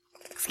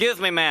Excuse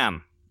me,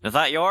 ma'am. Is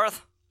that yours?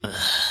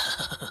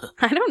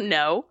 I don't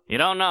know. You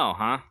don't know,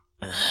 huh?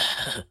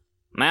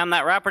 Ma'am,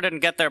 that wrapper didn't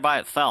get there by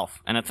itself,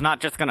 and it's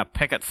not just gonna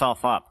pick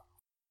itself up.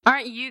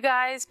 Aren't you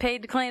guys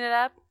paid to clean it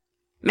up?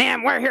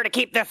 Ma'am, we're here to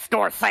keep this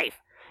store safe.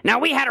 Now,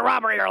 we had a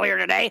robbery earlier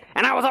today,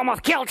 and I was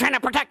almost killed trying to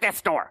protect this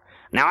store.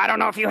 Now, I don't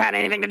know if you had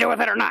anything to do with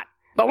it or not,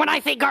 but when I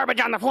see garbage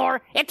on the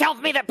floor, it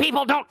tells me that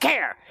people don't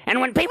care. And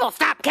when people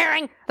stop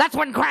caring, that's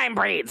when crime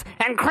breeds,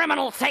 and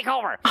criminals take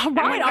over. All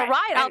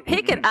right, I'll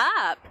pick it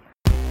up.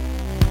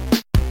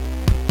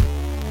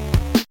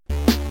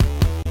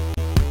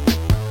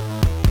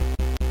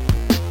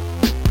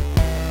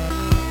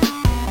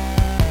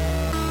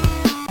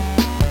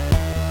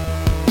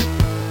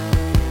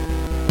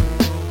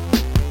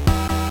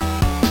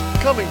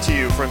 Coming to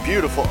you from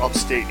beautiful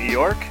upstate New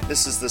York,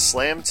 this is the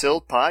Slam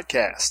Tilt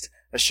Podcast,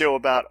 a show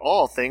about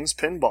all things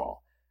pinball.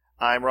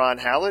 I'm Ron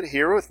Hallett,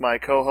 here with my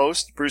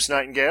co-host, Bruce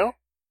Nightingale.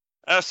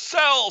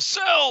 Sell!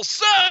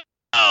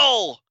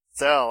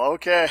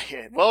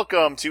 Okay.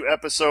 Welcome to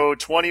episode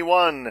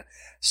 21,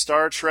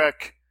 Star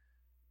Trek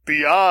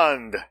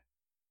Beyond.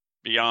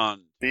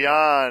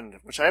 Beyond,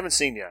 which I haven't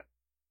seen yet.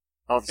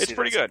 It's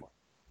pretty good.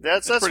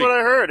 That's what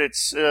I heard.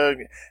 It's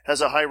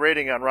has a high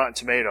rating on Rotten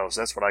Tomatoes.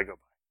 That's what I go by.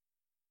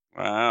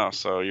 Wow,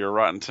 so your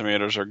Rotten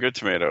Tomatoes are good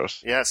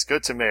tomatoes. Yes,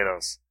 good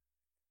tomatoes.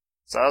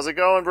 So how's it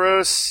going,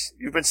 Bruce?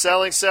 You've been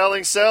selling.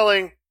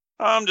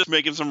 I'm just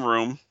making some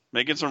room.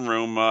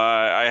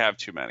 I have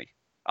too many.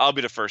 I'll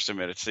be the first to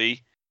admit it.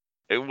 See,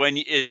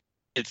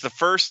 it's the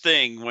first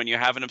thing when you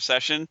have an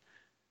obsession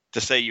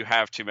to say you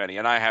have too many,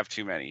 and I have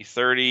too many.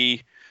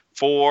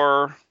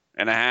 34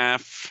 and a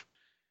half.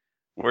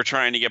 We're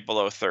trying to get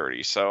below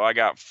 30, so I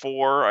got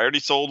 4. I already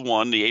sold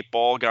 1. The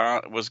 8-ball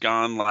was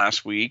gone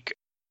last week.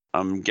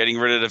 I'm getting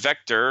rid of the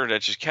Vector,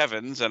 that's just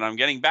Kevin's, and I'm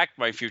getting back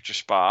my Future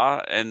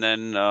Spa. And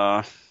then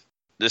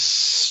this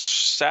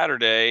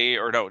Sunday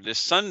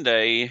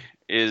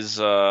is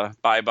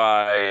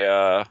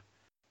bye-bye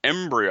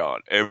Embryon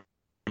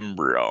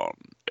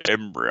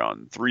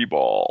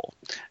 3-ball.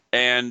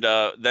 And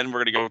then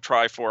we're going to go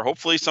try for,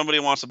 hopefully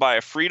somebody wants to buy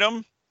a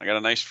Freedom. I got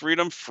a nice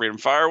Freedom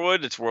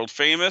Firewood. It's world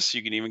famous.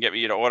 You can even get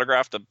me to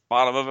autograph the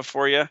bottom of it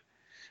for you.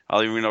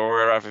 I'll even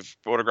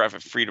autograph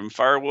it Freedom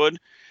Firewood.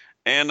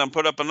 And I'm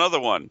put up another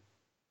one,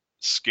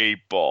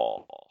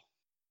 Skateball.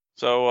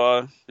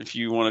 So if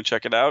you want to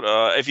check it out,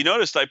 if you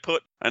noticed, I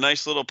put a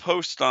nice little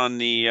post on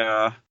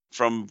the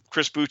from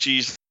Chris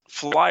Bucci's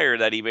flyer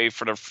that he made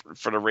for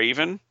the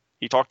Raven.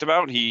 He talked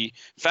about. He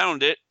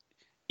found it,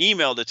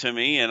 emailed it to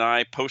me, and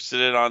I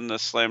posted it on the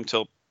Slam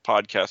Tilt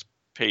Podcast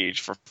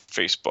page for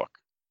Facebook.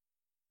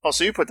 Oh,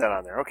 so you put that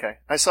on there? Okay,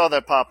 I saw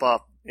that pop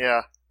up.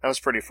 Yeah, that was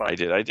pretty fun. I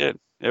did.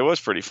 It was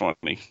pretty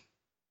funny.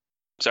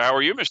 So how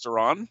are you, Mr.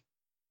 Ron?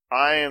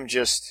 I am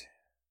just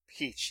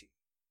peachy.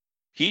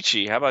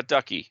 Peachy? How about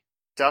Ducky?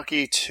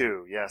 Ducky,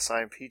 too. Yes,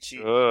 I am peachy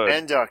Good.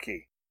 and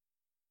Ducky.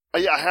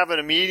 Yeah, I have an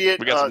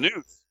immediate... We got some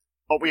news.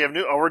 Oh, we have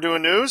news. Oh, we're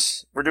doing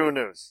news? We're doing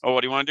news. Oh,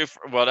 what do you want to do?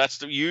 Well,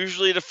 that's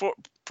usually the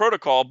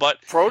protocol, but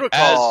as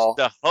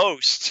the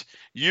host,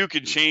 you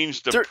can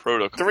change the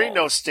protocol. There ain't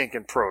no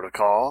stinking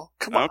protocol.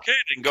 Come on. Okay,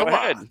 then go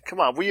ahead. Come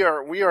on. We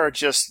are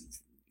just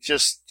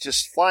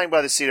flying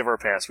by the seat of our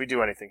pants. We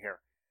do anything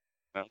here.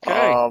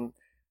 Okay.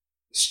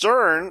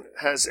 Stern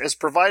has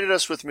provided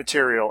us with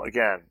material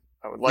again.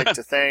 I would like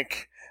to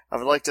thank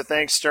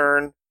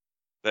Stern.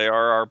 They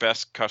are our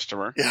best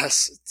customer.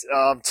 Yes.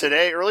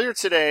 Earlier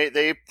today,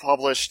 they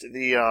published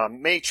the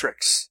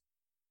Matrix.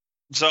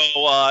 So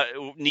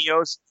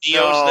Neo's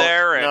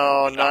there.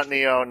 No, not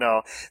Neo.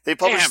 No, they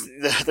published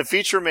the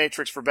feature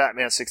Matrix for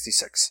Batman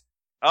 66.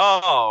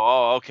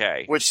 Oh,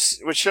 okay. Which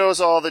shows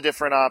all the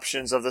different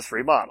options of the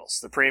 3 models: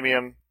 the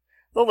premium,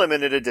 the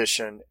limited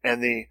edition,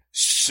 and the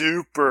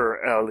Super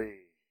LE.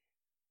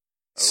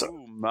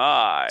 Oh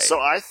my! So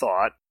I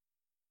thought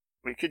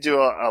we could do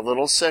a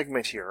little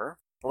segment here,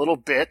 a little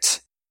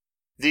bit.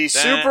 The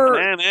Super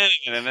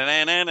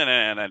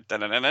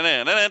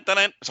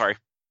Sorry.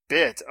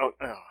 Bit. Oh,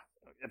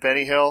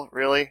 Benny Hill,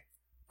 really?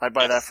 I'd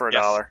buy that for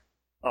 $1.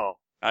 Oh,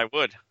 I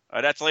would.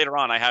 That's later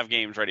on. I have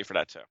games ready for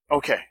that too.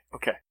 Okay.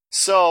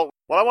 So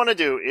what I want to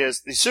do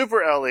is the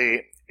Super LE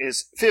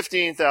is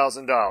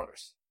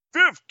 $15,000.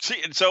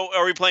 So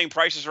are we playing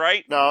Prices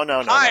Right? No.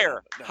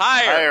 Higher.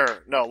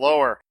 No,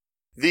 lower.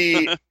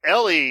 The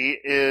LE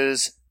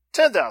is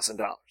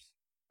 $10,000.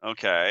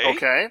 Okay.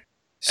 And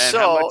so,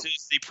 how much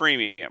is the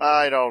premium?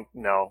 I don't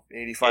know.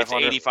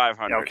 $8,500. It's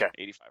 $8,500. Okay.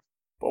 $8,500.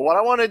 But what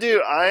I want to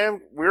do,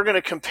 we're going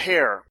to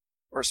compare,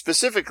 or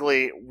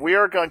specifically, we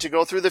are going to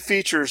go through the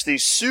features the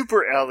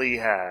Super LE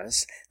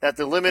has that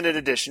the limited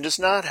edition does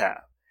not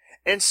have,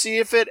 and see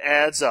if it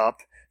adds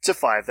up to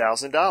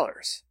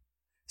 $5,000.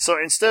 So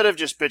instead of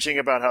just bitching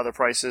about how the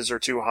prices are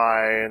too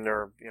high and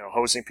they're,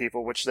 hosing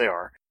people, which they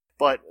are,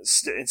 but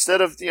instead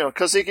of,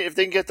 because if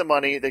they can get the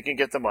money, they can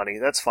get the money.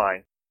 That's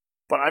fine.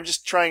 But I'm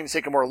just trying to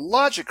take a more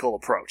logical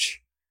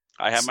approach.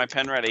 I have my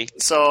pen ready.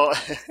 So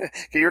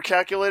get your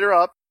calculator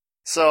up.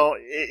 So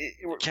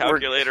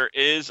calculator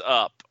is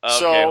up. Okay,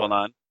 so hold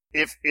on.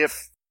 If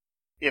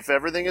if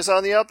everything is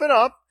on the up and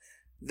up,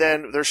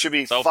 then there should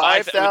be So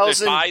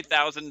 $5,000.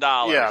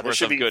 $5,000 Yeah, there worth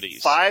should of be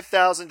goodies.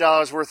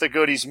 $5,000 worth of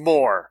goodies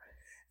more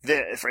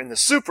in the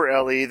Super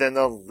LE than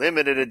the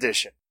limited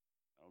edition.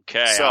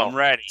 Okay, So- I'm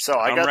ready. So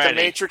I I'm got ready. the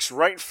Matrix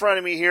right in front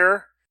of me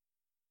here.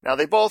 Now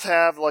they both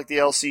have like the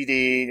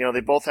LCD,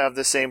 they both have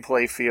the same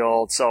play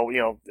field. So,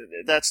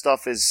 that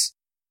stuff is,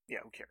 who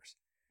cares?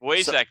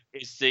 Wait a sec.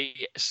 Is the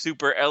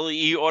Super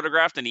LE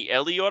autographed and the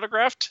LE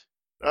autographed?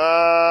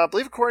 I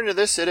believe according to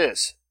this, it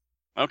is.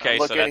 Okay, I'm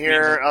looking so that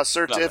here. means A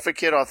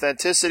certificate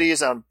authenticity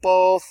is on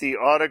both. The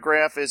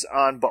autograph is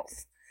on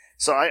both.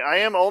 So I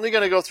am only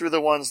going to go through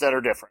the ones that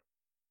are different.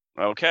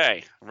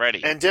 Okay,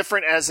 ready. And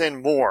different as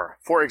in more.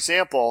 For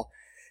example,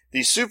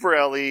 the Super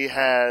LE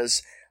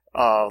has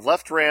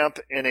left ramp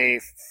in a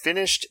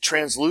finished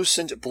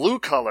translucent blue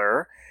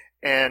color,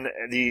 and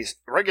the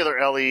regular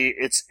LE,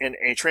 it's in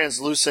a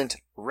translucent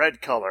red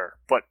color.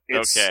 But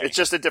it's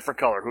just a different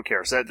color. Who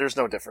cares? There's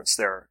no difference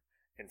there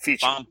in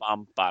feature. Bum,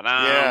 bum,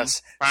 ba-dum.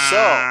 Yes.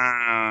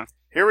 Bah. So,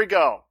 here we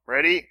go.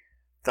 Ready?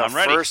 The I'm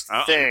ready. first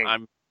thing.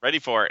 I'm ready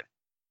for it.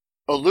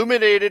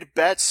 Illuminated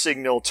bat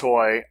signal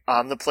toy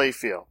on the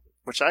playfield,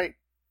 which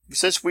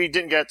since we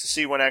didn't get to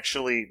see one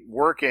actually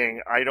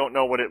working, I don't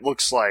know what it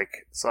looks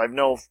like. So I have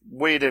no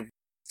way to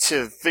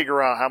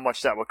figure out how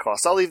much that would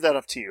cost. I'll leave that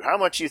up to you. How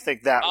much you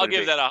think that would be?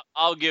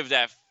 I'll give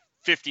that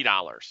 $50.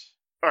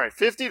 All right,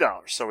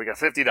 $50. So we got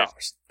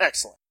 $50.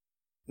 Excellent.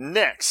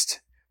 Next,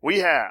 we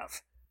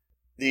have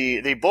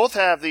they both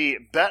have the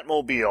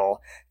Batmobile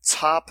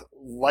top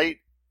light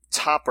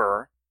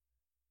topper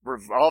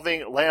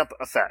revolving lamp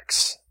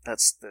effects.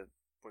 That's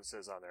what it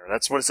says on there.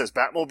 That's what it says.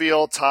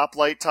 Batmobile top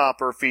light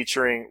topper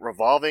featuring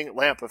revolving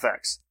lamp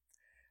effects.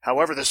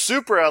 However, the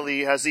Super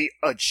LE has the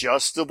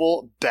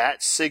adjustable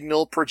bat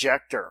signal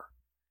projector.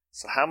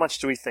 So how much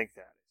do we think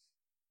that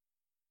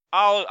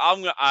is?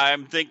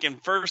 I'm thinking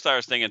first. I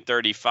was thinking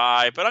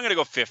 35, but I'm going to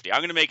go 50.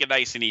 I'm going to make it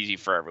nice and easy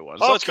for everyone.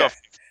 So let's go.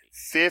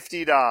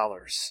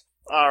 $50.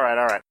 All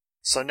right.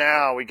 So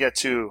now we get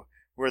to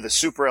where the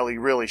Super LE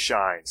really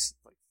shines.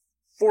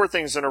 4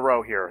 things in a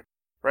row here.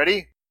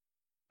 Ready?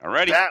 I'm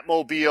ready.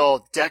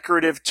 Batmobile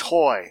decorative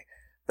toy,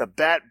 the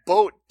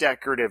Batboat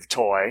decorative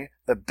toy,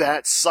 the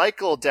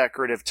Batcycle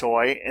decorative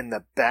toy, and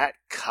the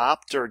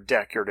Batcopter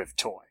decorative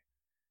toy.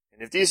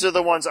 And if these are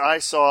the ones I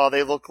saw,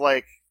 they look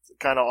like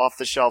kind of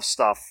off-the-shelf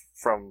stuff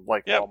from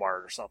Walmart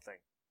or something.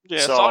 Yeah,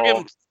 so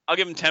I'll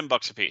give them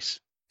 $10 a piece.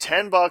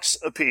 $10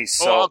 a piece.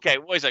 So, okay.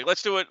 Wait a second.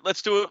 Let's do it.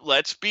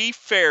 Let's be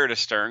fair to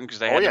Stern because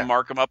they had to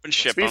mark them up and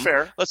ship them. Let's be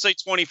fair. Let's say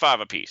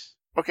 25 a piece.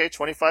 Okay,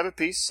 25 a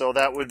piece. So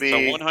that would be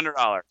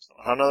 $100.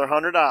 Another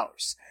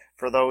 $100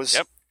 for those.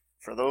 Yep.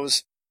 For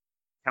those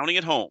counting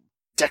at home.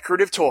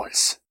 Decorative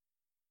toys.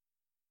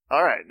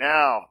 All right,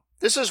 now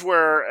this is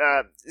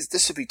where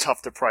this would be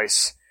tough to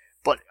price,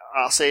 but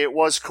I'll say it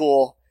was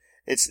cool.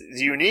 It's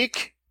the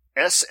unique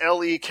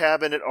SLE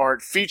cabinet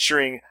art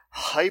featuring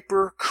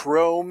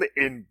hyperchrome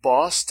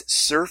embossed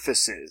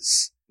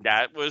surfaces.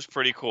 That was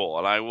pretty cool,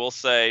 and I will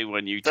say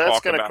when you that's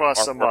talk going to about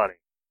cost artwork, some money.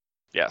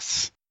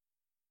 Yes,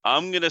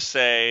 I'm going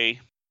to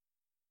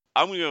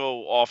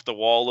go off the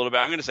wall a little bit.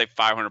 I'm going to say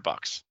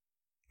 $500.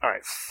 All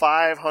right,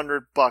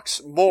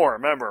 $500 more.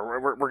 Remember,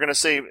 we're going to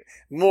say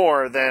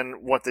more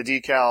than what the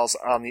decals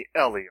on the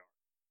LE are.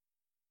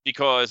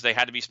 Because they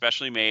had to be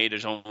specially made.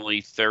 There's only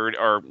 30,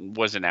 or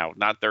was it now?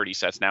 Not 30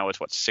 sets. Now it's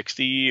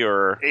 60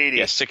 or 80?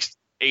 Yeah,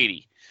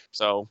 80.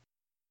 So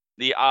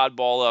the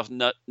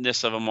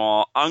oddball-ness of them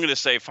all. I'm going to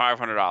say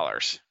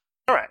 $500.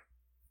 All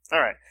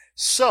right.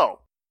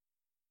 So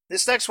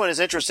this next one is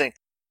interesting.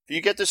 If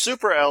you get the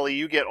Super LE,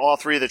 you get all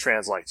 3 of the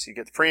translights. You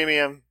get the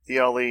Premium, the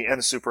LE, and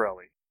the Super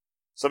LE.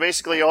 So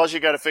basically, all you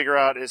got to figure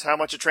out is how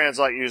much a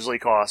translight usually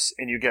costs,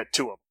 and you get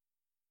 2 of them.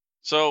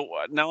 So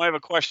now I have a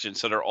question.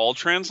 So they're all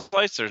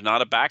translights? There's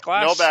not a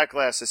backlash? No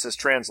backlash. It says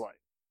translight.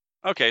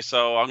 Okay,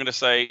 so I'm going to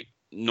say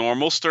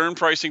normal Stern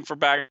pricing for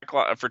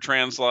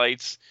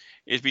translights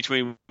is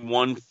between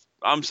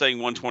I'm saying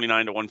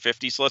 $129 to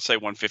 $150. So let's say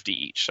 $150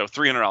 each. So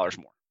 $300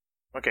 more.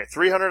 Okay,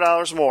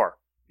 $300 more.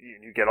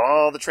 You get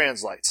all the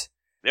translights.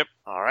 Yep.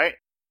 All right.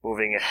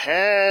 Moving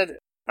ahead.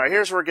 All right,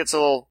 here's where it gets a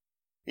little.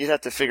 You'd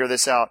have to figure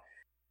this out.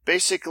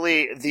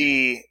 Basically,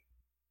 the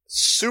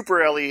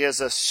Super LE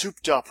has a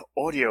souped-up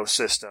audio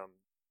system.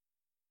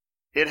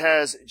 It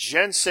has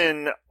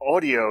Jensen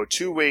Audio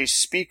two-way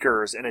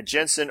speakers and a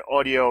Jensen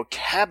Audio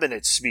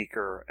cabinet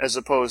speaker as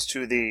opposed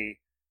to the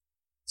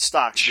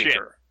stock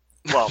speaker.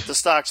 Well, the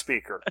stock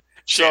speaker.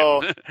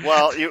 So,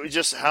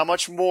 how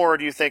much more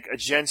do you think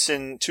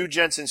two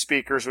Jensen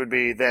speakers would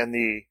be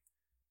than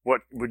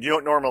what would you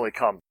normally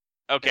come?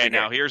 Okay,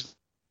 now here's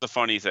the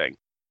funny thing.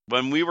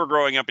 When we were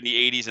growing up in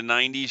the 80s and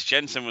 90s,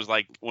 Jensen was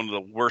like one of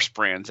the worst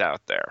brands out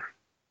there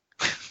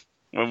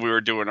when we were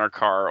doing our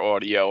car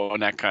audio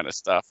and that kind of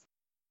stuff.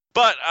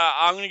 But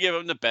I'm going to give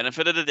them the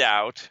benefit of the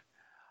doubt.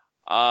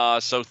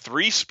 So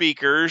 3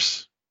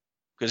 speakers,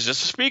 because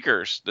just the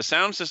speakers. The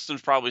sound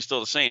system's probably still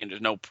the same.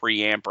 There's no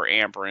preamp or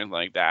amp or anything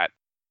like that.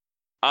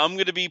 I'm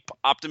going to be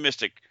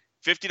optimistic.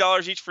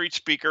 $50 each for each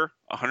speaker,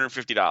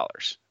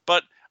 $150.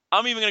 But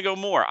I'm even going to go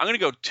more. I'm going to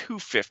go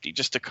 $250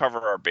 just to cover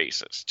our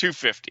bases.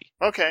 $250.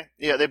 Okay.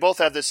 Yeah, they both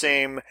have the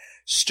same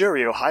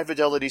stereo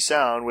high-fidelity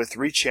sound with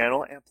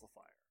 3-channel amplifier.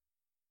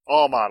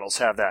 All models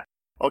have that.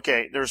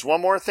 Okay, there's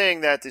one more thing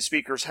that the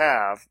speakers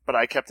have, but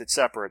I kept it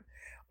separate.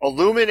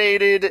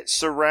 Illuminated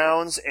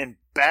surrounds and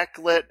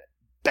backlit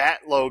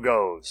bat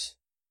logos.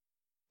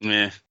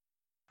 Meh.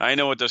 I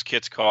know what those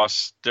kits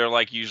cost. They're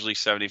like usually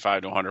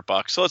 $75 to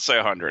 $100. So let's say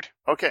 $100.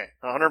 Okay,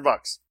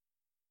 $100.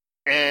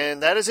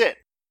 And that is it.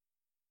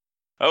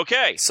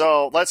 Okay.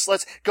 So let's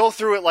go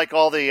through it like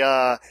all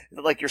the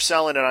like you're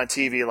selling it on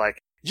TV.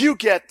 Like you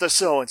get the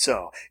so and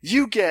so,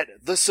 you get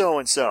the so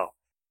and so.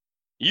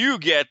 You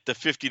get the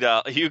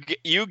 $50.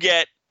 You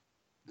get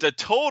the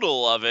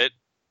total of it.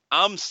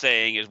 I'm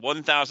saying is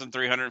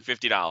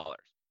 $1,350.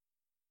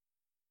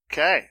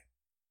 Okay.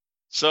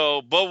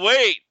 So, but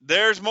wait,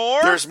 there's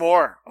more. There's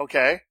more.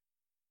 Okay.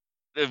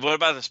 What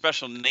about the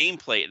special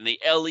nameplate and the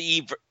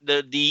LE?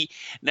 The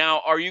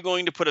now, are you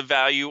going to put a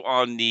value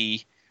on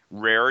the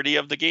rarity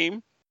of the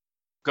game?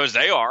 Because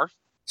they are.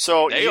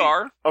 So they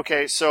are.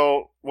 Okay.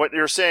 So what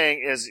you're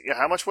saying is,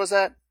 how much was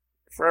that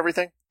for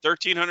everything?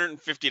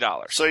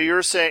 $1,350. So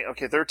you're saying,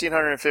 okay,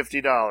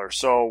 $1,350.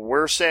 So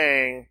we're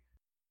saying,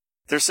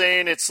 they're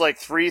saying it's like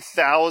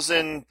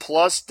 $3,000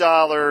 plus of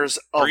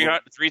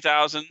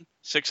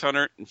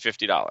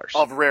 $3,650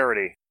 of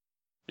rarity.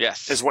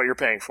 Yes, is what you're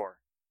paying for.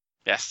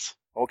 Yes.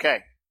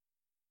 Okay.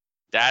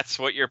 That's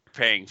what you're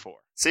paying for.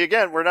 See,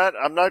 again,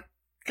 I'm not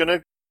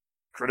gonna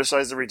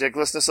criticize the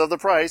ridiculousness of the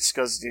price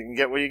because you can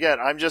get what you get.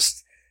 I'm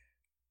just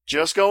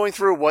going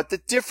through what the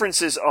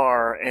differences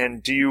are,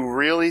 and do you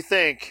really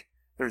think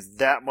there's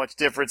that much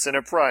difference in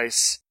a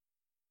price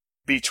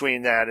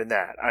between that and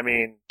that? I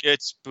mean,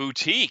 it's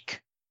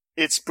boutique.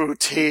 It's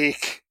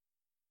boutique.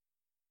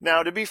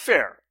 Now, to be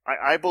fair,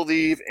 I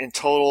believe in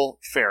total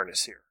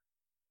fairness here.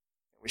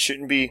 We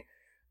shouldn't be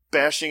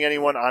bashing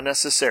anyone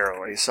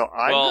unnecessarily. So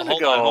I'm going to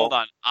go. Hold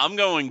on. I'm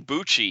going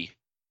Bucci.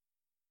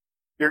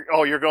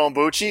 You're going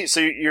Bucci?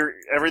 So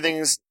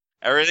everything's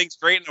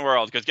great in the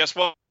world, because guess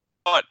what?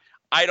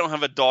 I don't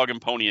have a dog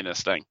and pony in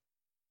this thing.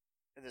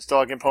 In this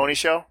dog and pony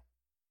show?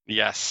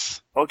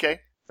 Yes. Okay.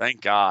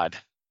 Thank God.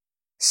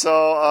 So,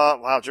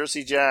 wow,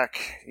 Jersey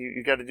Jack,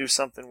 you got to do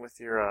something with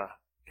your,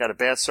 got a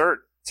bad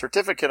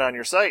certificate on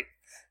your site.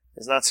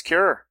 It's not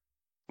secure.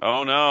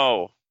 Oh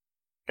no.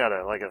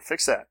 Gotta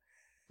fix that.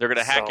 They're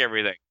gonna hack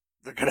everything.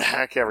 They're gonna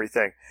hack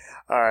everything.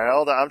 Alright,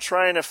 hold on. I'm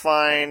trying to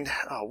find,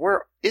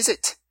 where is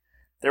it?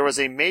 There was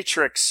a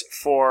matrix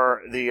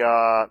for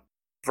the,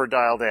 for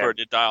dialed in. For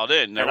it dialed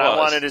in, and I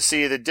wanted to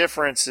see the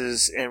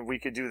differences, and we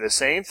could do the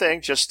same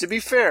thing just to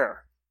be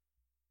fair.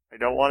 I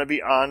don't want to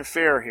be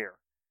unfair here.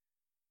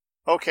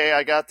 Okay,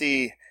 I got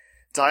the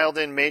dialed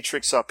in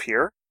matrix up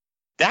here.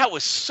 That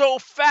was so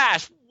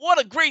fast. What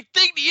a great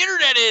thing the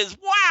internet is.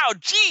 Wow,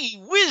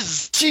 gee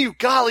whiz. Gee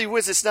golly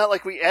whiz, it's not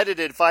like we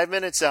edited 5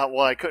 minutes out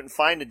while I couldn't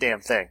find the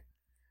damn thing.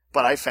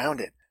 But I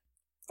found it.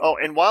 Oh,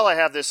 and while I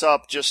have this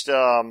up, just,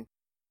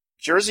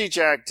 Jersey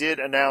Jack did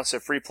announce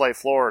at Free Play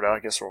Florida, I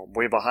guess we're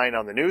way behind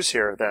on the news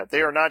here, that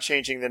they are not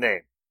changing the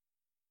name.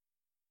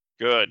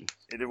 Good.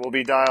 It will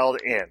be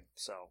dialed in.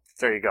 So,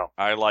 there you go.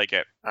 I like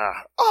it.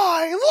 I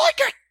like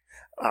it!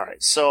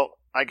 Alright, so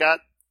I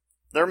got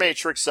their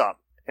matrix up.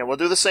 And we'll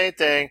do the same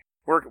thing.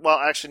 I'm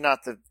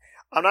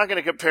not going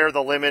to compare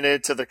the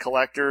limited to the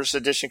collector's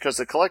edition, because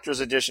the collector's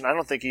edition, I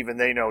don't think even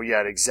they know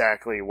yet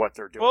exactly what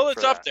they're doing. Well,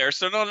 it's up there,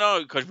 so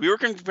no, because we were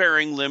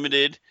comparing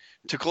limited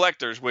to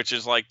collectors, which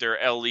is like their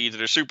LE to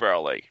their Super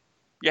LE.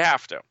 You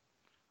have to.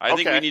 I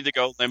think we need to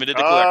go limited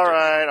to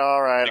collectors.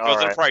 All right.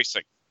 Because of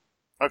pricing.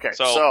 Okay,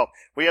 so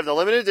we have the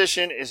limited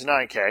edition is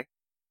 $9K.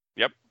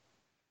 Yep.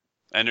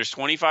 And there's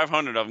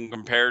 2,500 of them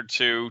compared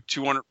to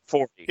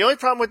 240. The only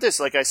problem with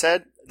this, like I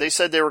said, they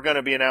said they were going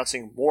to be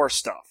announcing more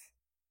stuff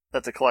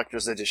that the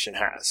collector's edition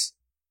has.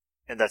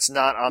 And that's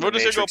not on the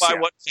Matrix We'll just go by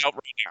yet. what's out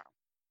right now.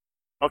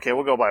 Okay,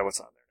 we'll go by what's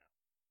on there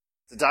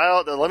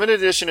now. The limited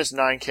edition is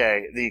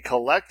 $9K. The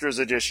collector's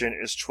edition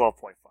is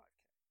 $12.5K.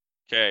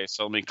 Okay,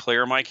 so let me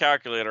clear my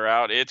calculator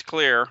out. It's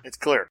clear. It's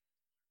clear.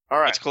 All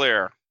right. It's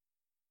clear.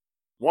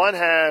 One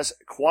has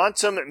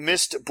Quantum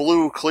Mist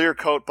Blue Clear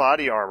Coat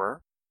Body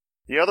Armor.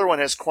 The other one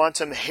has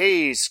Quantum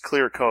Haze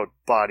Clear Coat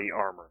Body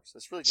Armor. So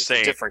it's really just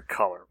a different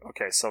color.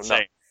 Okay, so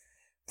no.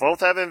 Both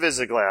have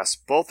Invisiglass.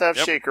 Both have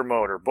Shaker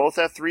Motor. Both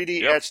have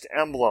 3D etched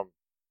emblem.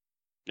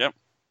 Yep.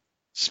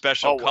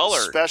 Special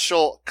colors.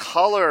 Special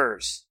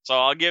colors. So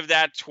I'll give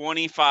that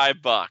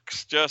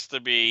 $25 just to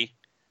be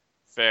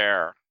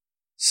fair.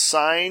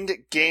 Signed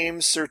game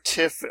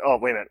certificate. Oh,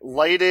 wait a minute.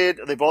 Lighted.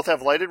 They both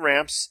have lighted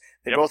ramps.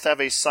 They both have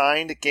a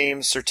signed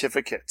game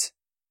certificate.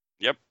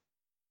 Yep.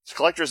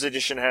 Collector's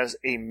Edition has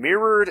a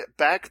mirrored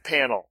back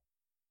panel.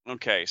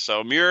 Okay,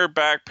 so mirrored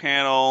back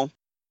panel.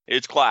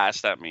 It's glass,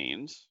 that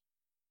means.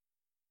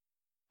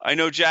 I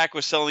know Jack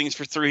was selling these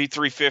for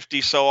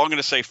 $350, so I'm going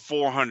to say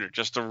 $400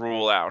 just to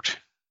rule out.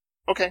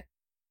 Okay.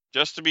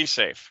 Just to be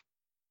safe.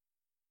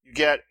 You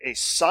get a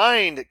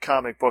signed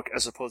comic book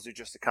as opposed to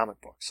just a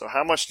comic book. So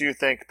how much do you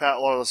think Pat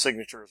Loyal's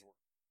signature is worth?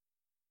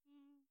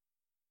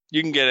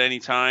 You can get any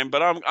time,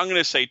 but I'm going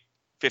to say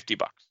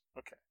 $50.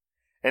 Okay.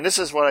 And this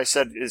is what I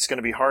said. It's going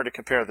to be hard to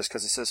compare this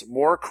because it says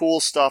more cool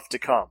stuff to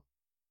come.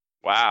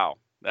 Wow,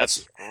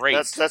 that's great.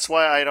 That's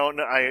why I don't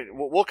know.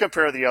 We'll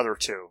compare the other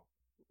two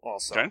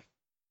also. Okay.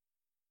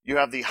 You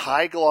have the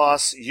high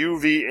gloss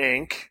UV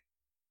ink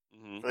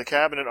for the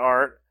cabinet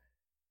art.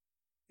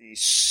 The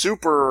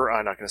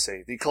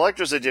the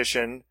collector's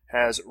edition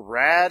has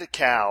rad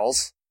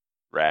cals.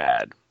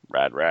 Rad.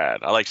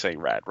 I like saying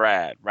rad.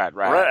 Radical.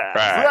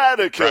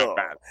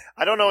 Rad.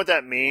 I don't know what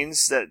that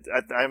means.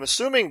 I'm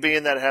assuming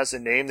being that it has a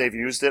name, they've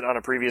used it on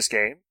a previous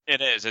game.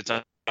 It is. It's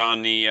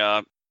on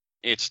the.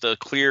 It's the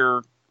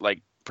clear,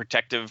 like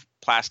protective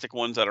plastic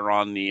ones that are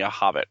on the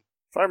Hobbit.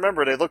 If I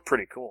remember, they look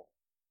pretty cool.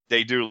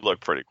 They do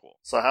look pretty cool.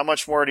 So how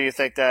much more do you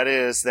think that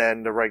is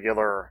than the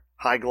regular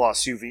high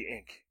gloss UV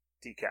ink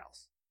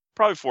decals?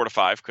 Probably 4 to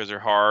 5 because they're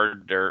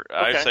hard.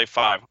 I'd say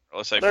 5.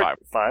 Let's say 5.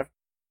 5.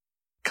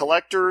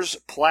 Collector's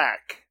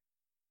plaque.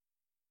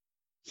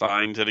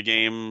 Signed to the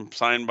game,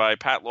 signed by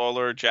Pat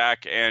Lawler,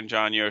 Jack, and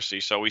John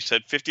Yossi. So we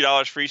said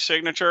 $50 for each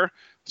signature.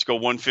 Let's go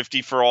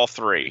 $150 for all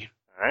 3.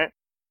 All right.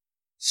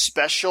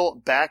 Special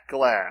back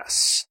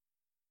glass.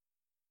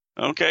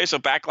 Okay, so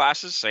back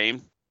glasses,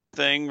 same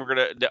thing.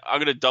 I'm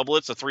gonna double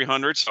it to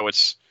 300. So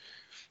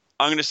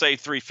I'm gonna say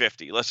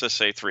 350. Let's just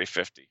say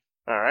 350.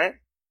 All right.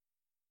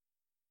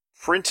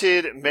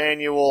 Printed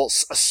manual,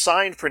 a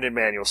signed printed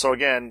manual. So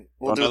again,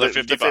 we'll do the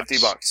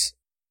 $50.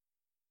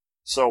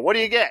 So what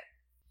do you get?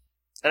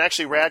 And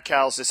actually, Rad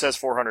Cows, it says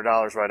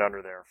 $400 right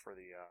under there for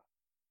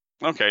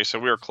the. Okay, so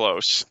we were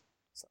close.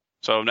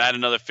 So add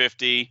another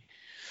 50.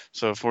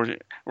 So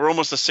we're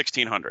almost to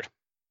 1,600.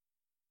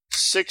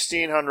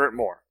 1,600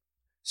 more.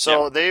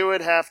 So They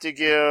would have to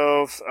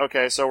give.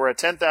 Okay, so we're at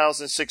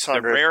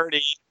 10,600. The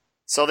rarity.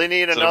 So they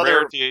need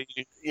another. They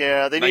need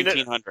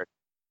 1,900.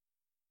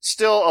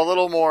 Still a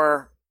little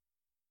more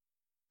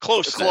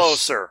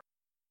closer.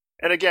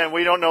 And again,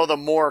 we don't know the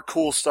more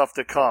cool stuff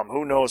to come.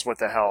 Who knows what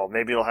the hell?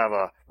 Maybe it'll have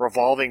a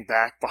revolving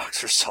back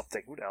box or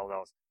something. Who the hell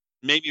knows?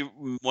 Maybe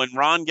when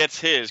Ron gets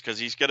his, because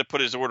he's going to put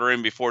his order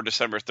in before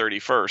December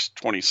 31st,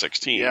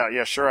 2016.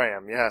 Yeah, sure I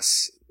am.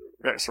 Yes,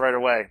 right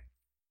away.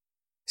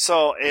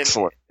 So,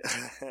 Excellent.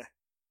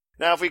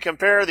 Now if we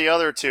compare the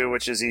other two,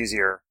 which is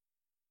easier.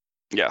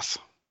 Yes.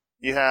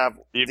 You have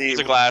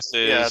the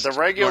glasses. Yeah, the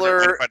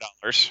regular.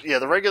 $225. Yeah,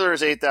 the regular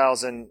is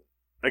 8,000.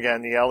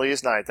 Again, the LE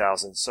is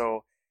 9,000.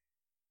 So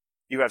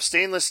you have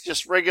stainless,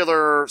 just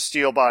regular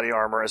steel body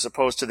armor, as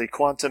opposed to the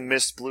Quantum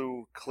Mist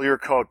Blue clear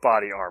coat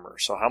body armor.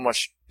 So how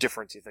much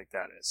difference do you think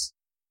that is?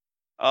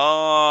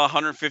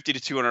 $150 to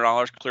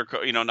 $200 clear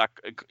coat.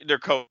 They're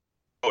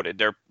coated.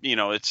 They're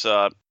it's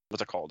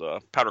what's it called?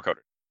 Powder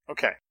coated.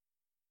 Okay.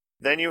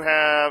 Then you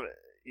have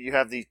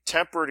the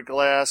tempered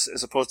glass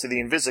as opposed to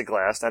the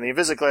Invisiglass. Now the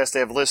Invisiglass they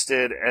have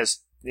listed as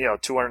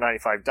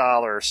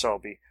 $295. So it'll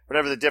be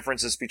whatever the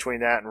difference is between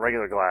that and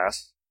regular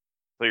glass.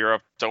 So you're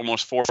up to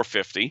almost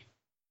 $450.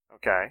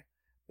 Okay.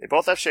 They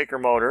both have shaker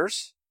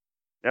motors.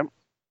 Yep.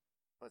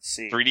 Let's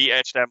see. 3D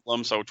etched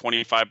emblem, so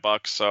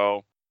 $25.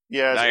 So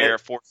yeah, now you're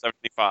at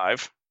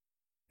 $475.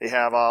 They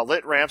have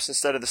lit ramps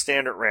instead of the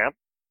standard ramp.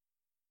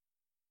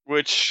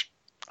 Which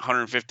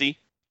 $150,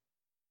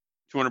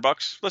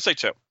 $200. Let's say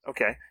 2.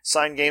 Okay.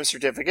 Signed game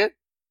certificate.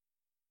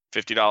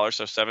 $50,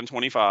 so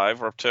 $725.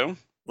 We're up to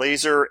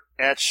laser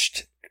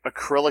etched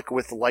acrylic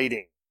with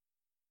lighting.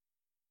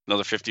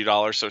 Another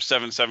 $50, so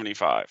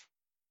 $775.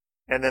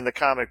 And then the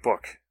comic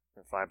book,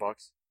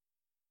 $5.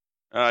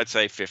 I'd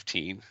say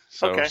 15,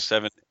 so okay.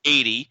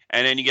 $780,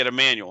 and then you get a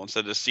manual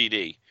instead of a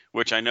CD,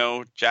 which I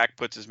know Jack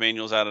puts his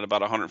manuals out at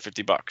about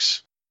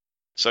 $150.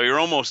 So you're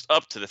almost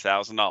up to the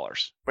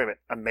 $1,000. Wait a minute,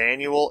 a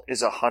manual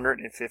is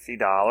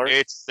 $150?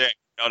 It's thick.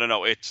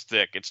 No, it's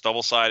thick. It's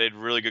double-sided,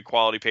 really good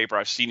quality paper.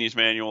 I've seen these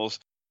manuals.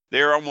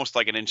 They're almost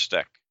like an inch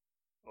thick.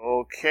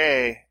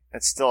 Okay,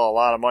 that's still a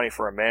lot of money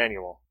for a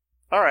manual.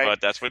 All right,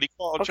 but that's what he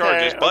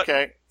charges. But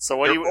okay, so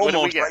what do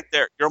we get? Right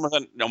there. You're almost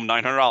at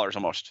 $900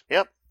 almost.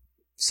 Yep.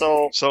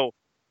 So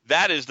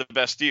that is the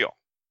best deal.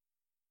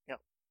 Yep.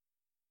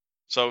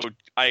 So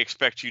I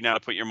expect you now to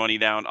put your money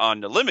down on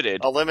the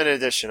limited. A limited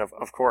edition,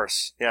 of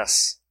course.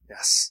 Yes.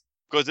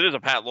 Because it is a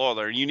Pat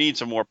Lawler, and you need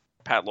some more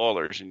Pat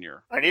Lawlers in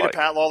your I need life. a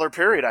Pat Lawler,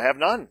 period. I have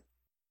none.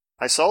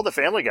 I sold the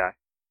Family Guy.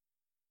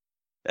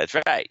 That's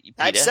right, Peter.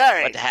 I'm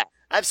sorry. What the heck?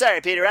 I'm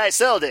sorry, Peter. I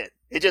sold it.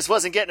 It just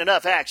wasn't getting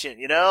enough action,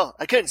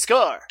 I couldn't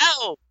score.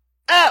 Ow!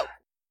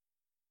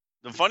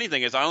 The funny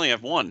thing is I only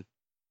have one.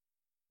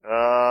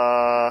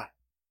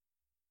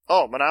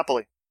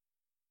 Monopoly.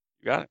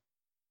 You got it.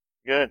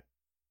 Good.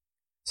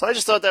 So I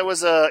just thought that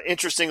was a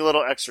interesting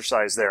little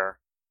exercise there.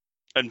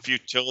 And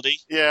futility.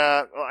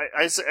 Yeah,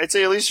 I'd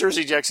say at least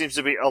Jersey Jack seems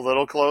to be a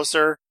little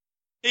closer.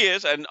 He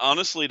is, and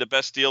honestly, the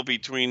best deal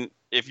between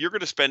if you're going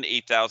to spend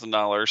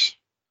 $8,000,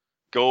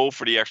 go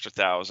for the extra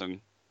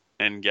 $1,000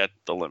 and get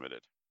the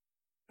limited.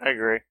 I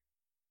agree.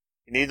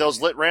 You need those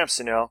lit ramps,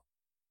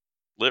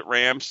 Lit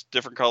ramps,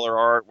 different color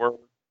artwork.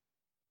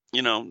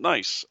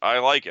 Nice. I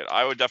like it.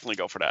 I would definitely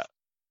go for that.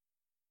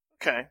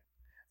 Okay.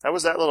 That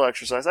was that little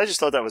exercise. I just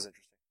thought that was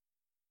interesting.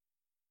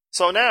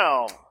 So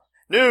now,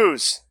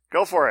 news.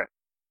 Go for it.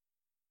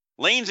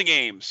 Lanes and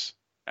Games,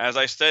 as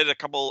I said a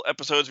couple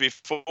episodes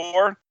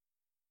before,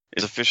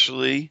 is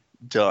officially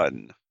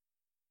done.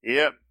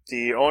 Yep,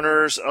 the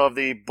owners of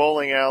the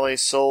bowling alley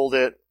sold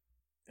it,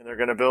 and they're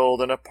going to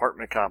build an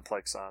apartment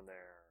complex on there,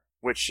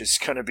 which is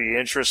going to be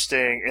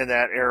interesting in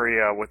that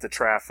area with the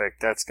traffic.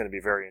 That's going to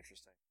be very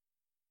interesting.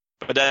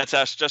 But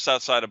that's just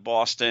outside of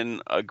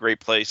Boston, a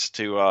great place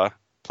to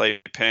play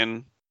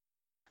pin.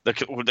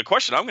 The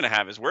question I'm going to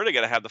have is where are they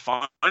going to have the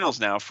finals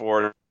now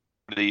for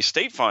the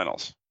state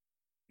finals?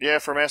 Yeah,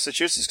 for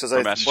Massachusetts,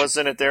 because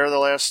wasn't it there the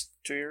last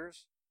 2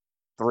 years?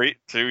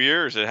 2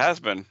 years, it has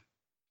been.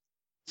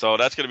 So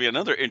that's going to be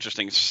another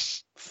interesting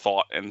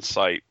thought and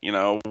sight. You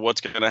know,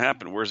 what's going to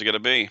happen? Where's it going to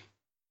be?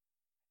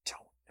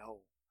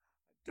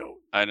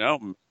 I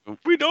know.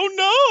 We don't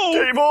know.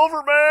 Game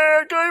over,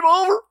 man. Game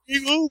over.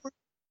 Game over.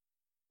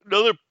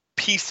 Another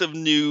piece of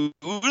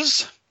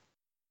news.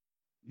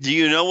 Do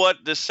you know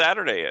what this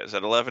Saturday is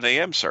at 11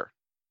 a.m., sir?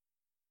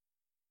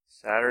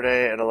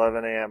 Saturday at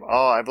 11 a.m.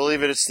 Oh, I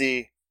believe it's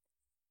the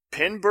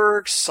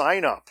Pinburg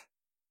sign-up.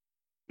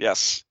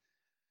 Yes.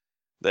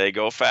 They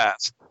go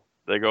fast.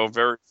 They go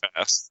very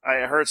fast.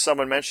 I heard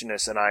someone mention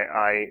this, and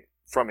I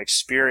from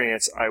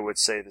experience, I would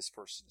say this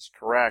person is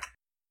correct.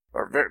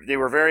 They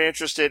were very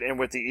interested in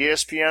with the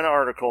ESPN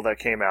article that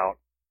came out,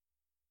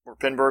 where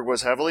Pinburg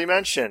was heavily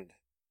mentioned.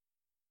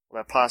 Will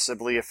that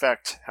possibly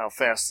affect how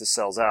fast this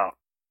sells out?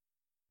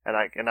 And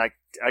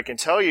I can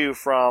tell you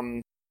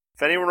from,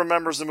 if anyone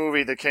remembers the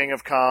movie The King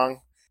of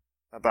Kong,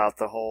 about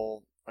the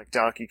whole like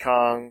Donkey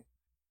Kong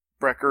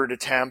record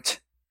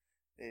attempt,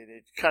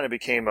 it kind of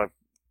became a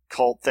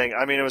cult thing.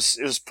 I mean, it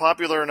was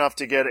popular enough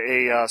to get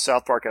a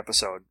South Park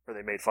episode where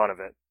they made fun of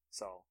it.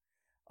 So,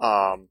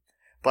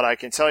 but I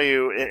can tell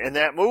you in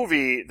that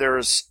movie,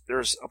 there's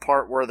a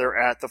part where they're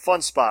at the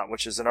Fun Spot,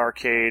 which is an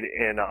arcade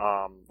in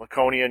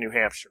Laconia, New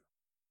Hampshire.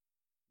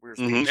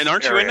 Mm-hmm. And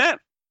aren't you in that?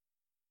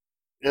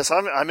 Yes,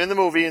 I'm in the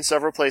movie in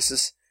several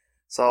places.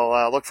 So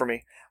look for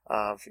me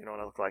if you know what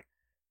I look like.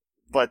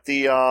 But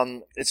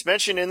the it's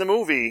mentioned in the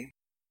movie.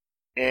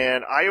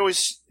 And I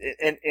always,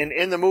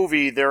 in the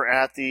movie, they're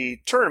at the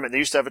tournament. They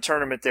used to have a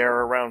tournament there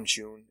around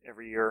June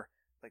every year,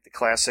 like the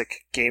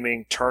classic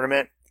gaming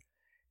tournament.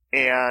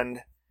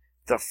 And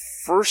the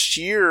first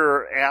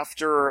year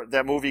after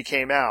that movie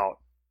came out,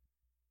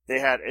 they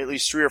had at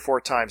least 3 or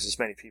 4 times as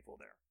many people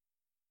there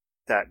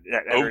that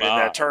entered in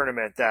that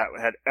tournament that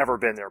had ever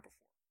been there before.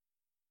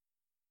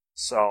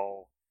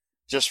 So,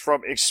 just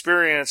from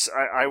experience,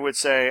 I would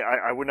say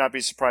I would not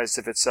be surprised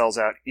if it sells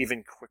out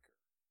even quicker.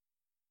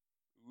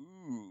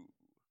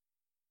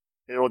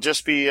 It will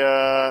just be,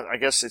 I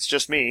guess it's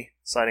just me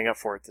signing up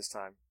for it this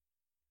time.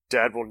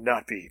 Dad will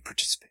not be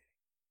participating.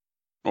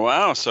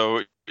 Wow,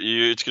 so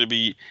it's going to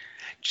be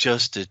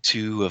just the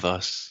two of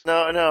us.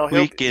 No.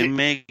 We can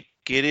make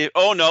it.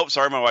 Oh, no,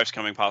 sorry, my wife's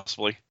coming,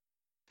 possibly.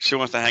 She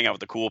wants to hang out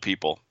with the cool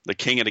people, the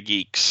king of the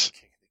geeks.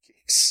 King of the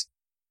geeks.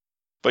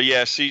 But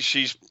yeah,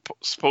 she's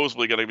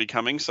supposedly going to be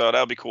coming, so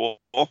that'll be cool.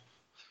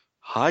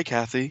 Hi,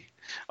 Kathy.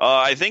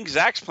 I think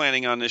Zach's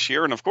planning on this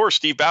year, and of course,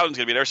 Steve Bowden's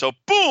going to be there. So,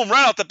 boom,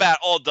 right off the bat,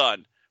 all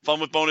done. Fun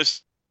with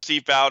bonus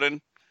Steve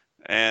Bowden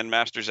and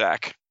Master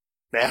Zach.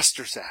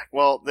 Master Zach.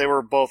 Well, they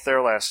were both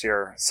there last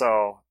year,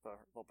 so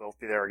they'll both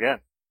be there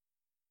again.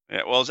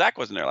 Yeah, well, Zach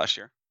wasn't there last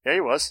year. Yeah,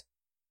 he was.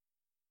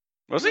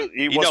 Was he?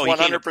 He was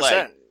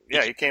 100%.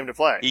 Yeah, he came to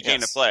play. He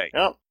came to play.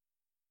 Yep.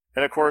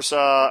 And of course,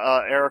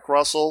 Eric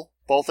Russell,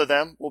 both of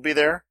them will be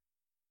there.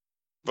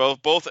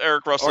 Both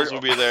Eric Russells will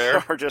be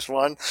there. Or just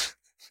one.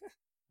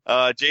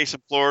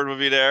 Jason Flord will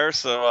be there.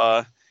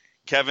 So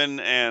Kevin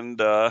and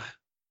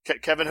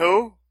Kevin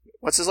who?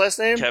 What's his last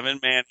name? Kevin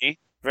Manny.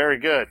 Very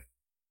good.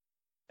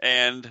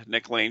 And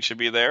Nick Lane should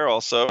be there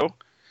also.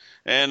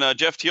 And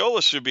Jeff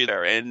Teolis should be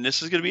there. And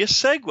this is going to be a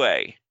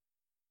segue.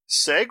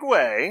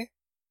 Segue?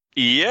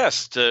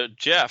 Yes, to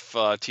Jeff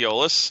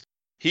Teolis.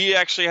 He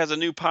actually has a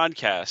new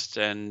podcast,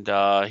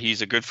 and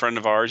he's a good friend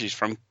of ours. He's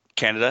from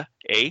Canada.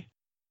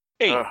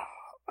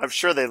 I'm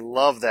sure they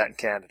love that in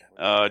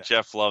Canada.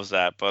 Jeff loves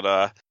that. But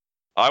I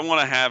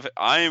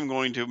am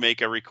going to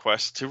make a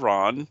request to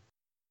Ron.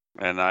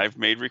 And I've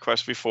made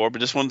requests before,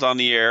 but this one's on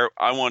the air.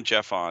 I want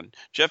Jeff on.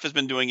 Jeff has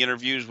been doing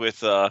interviews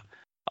with a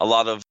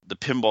lot of the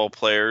pinball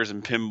players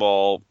and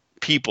pinball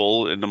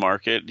people in the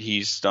market.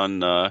 He's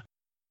done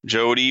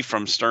Jody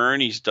from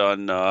Stern. He's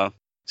done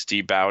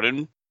Steve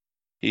Bowden.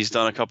 He's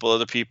done a couple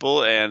other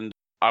people, and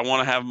I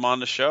want to have him on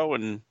the show.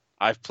 And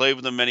I've played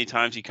with him many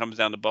times. He comes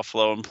down to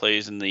Buffalo and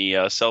plays in the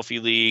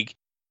Selfie League.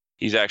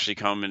 He's actually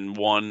come and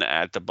won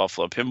at the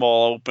Buffalo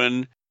Pinball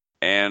Open.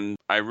 And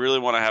I really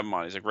want to have him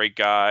on. He's a great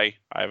guy.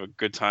 I have a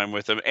good time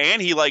with him.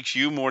 And he likes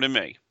you more than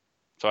me.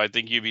 So I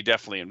think you'd be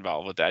definitely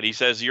involved with that. He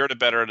says you're the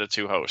better of the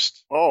two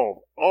hosts.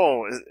 Oh,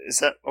 is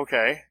that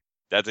okay?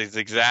 That's his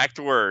exact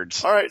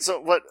words. All right,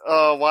 so what?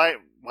 Why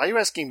are you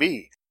asking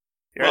me?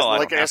 You're Well, I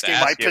like don't have to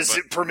asking my ask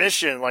you,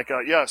 permission. Like,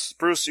 yes,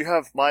 Bruce, you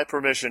have my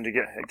permission to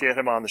get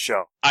him on the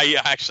show. I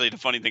actually, the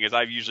funny thing is,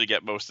 I usually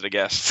get most of the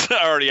guests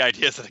already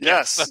ideas of the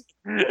guests.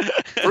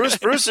 Yes,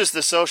 Bruce is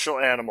the social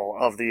animal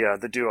of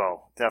the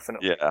duo,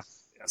 definitely. Yeah.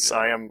 Yes, Yeah.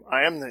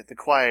 I am the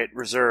quiet,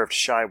 reserved,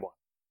 shy one.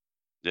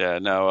 Yeah.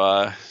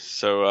 No.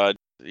 So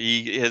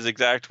his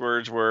exact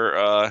words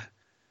were,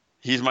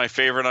 "He's my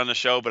favorite on the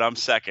show, but I'm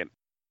second."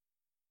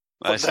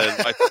 I said,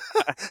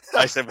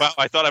 I said, well,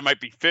 I thought I might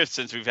be fifth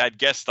since we've had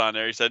guests on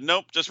there. He said,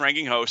 nope, just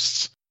ranking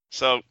hosts.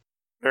 So,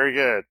 Very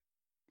good.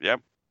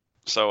 yep.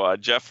 So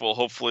Jeff will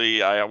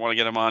hopefully, I want to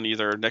get him on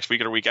either next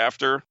week or the week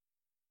after.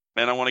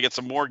 And I want to get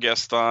some more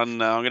guests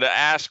on. I'm going to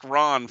ask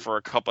Ron for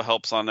a couple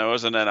helps on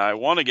those. And then I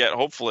want to get,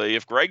 hopefully,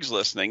 if Greg's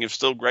listening, if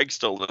Greg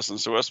still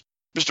listens to us,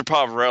 Mr.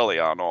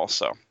 Pavarelli on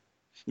also.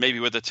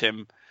 Maybe with a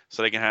Tim,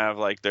 so they can have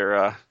like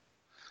their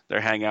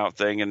hangout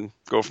thing and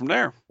go from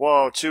there.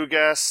 Whoa, 2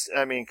 guests?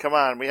 I mean, come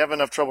on. We have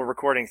enough trouble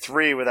recording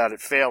 3 without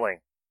it failing.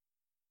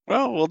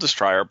 Well, we'll just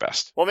try our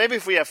best. Well, maybe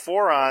if we have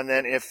 4 on,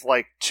 then if,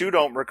 2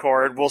 don't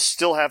record, we'll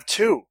still have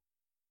 2.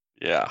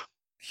 Yeah.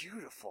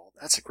 Beautiful.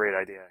 That's a great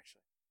idea, actually.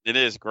 It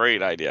is a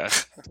great idea.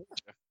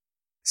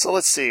 So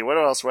let's see. What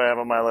else do I have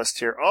on my list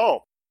here?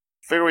 Oh,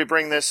 figure we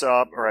bring this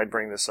up, or I'd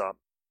bring this up.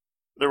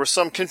 There was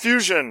some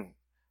confusion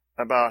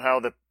about how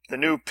the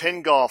new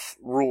Pingolf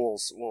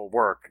rules will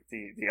work,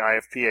 the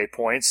IFPA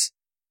points.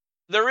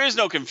 There is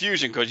no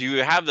confusion because you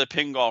have the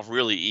Pingolf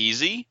really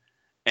easy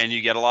and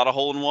you get a lot of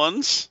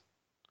hole-in-ones.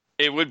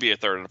 It would be a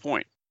third of the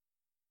point.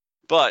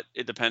 But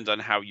it depends on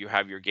how you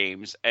have your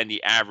games and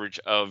the average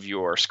of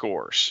your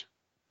scores.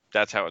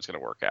 That's how it's going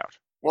to work out.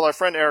 Well, our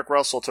friend Eric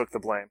Russell took the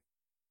blame.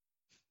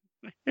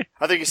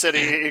 I think he said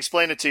he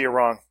explained it to you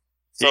wrong.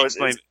 So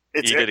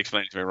He did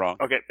explain it to me wrong.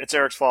 Okay, it's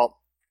Eric's fault.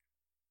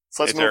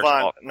 So let's It's move Eric's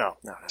on. fault. No.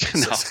 No.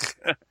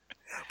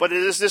 But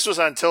this was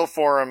on Till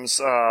Forums.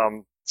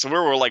 So we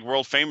were like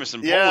world famous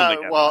in Poland Yeah,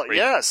 again. well, Great.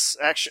 yes.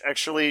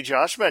 Actually,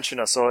 Josh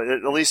mentioned us, so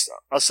at least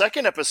a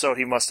second episode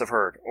he must have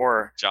heard,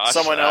 or Josh,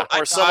 someone else,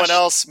 hi, someone Josh.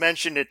 else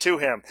mentioned it to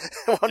him,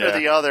 one or Yeah.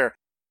 the other.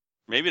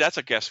 Maybe that's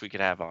a guest we could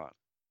have on.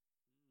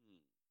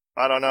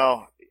 I don't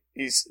know.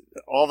 He's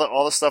all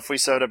the stuff we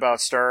said about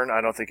Stern.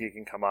 I don't think he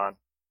can come on.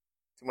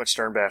 Too much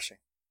Stern bashing.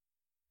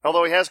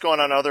 Although he has gone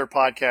on other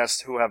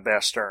podcasts who have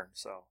bashed Stern,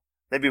 so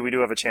maybe we do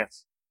have a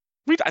chance.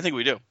 I think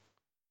we do.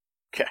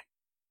 Okay.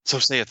 So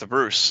say it to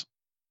Bruce.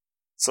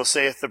 So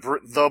saith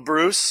the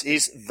Bruce.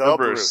 He's the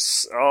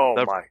Bruce. Oh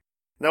The- my!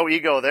 No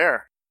ego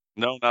there.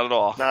 No, not at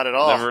all. Not at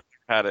all. Never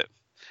had it.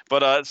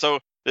 But so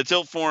the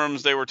Tilt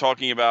forums, they were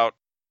talking about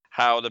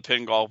how the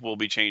Pingolf will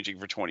be changing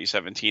for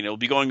 2017. It will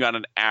be going on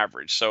an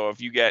average. So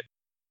if you get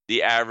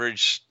the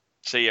average,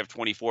 say you have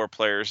 24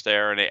 players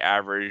there and they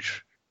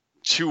average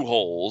 2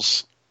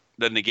 holes,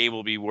 then the game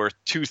will be worth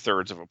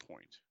 2/3 of a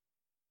point.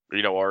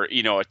 Or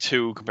a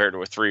 2 compared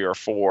to a 3 or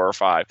 4 or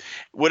 5.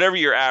 Whatever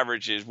your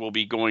average is will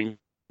be going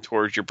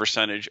towards your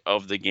percentage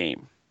of the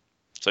game.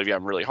 So if you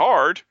have them really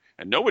hard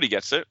and nobody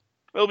gets it,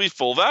 it'll be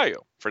full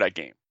value for that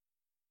game.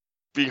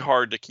 Be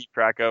hard to keep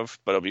track of,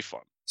 but it'll be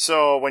fun.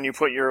 So when you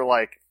put your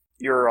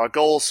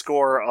goal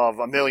score of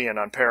 1,000,000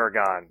 on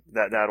Paragon,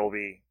 that'll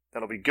be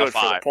good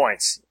for the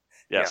points.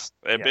 Yes,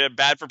 Yeah.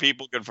 Bad for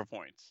people, good for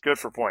points. Good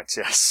for points,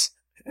 yes,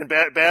 and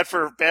bad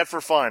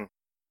for fun.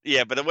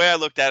 Yeah, but the way I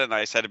looked at it, and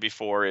I said it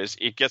before, is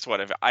guess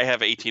what? If I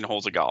have 18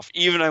 holes of golf,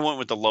 even I went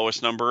with the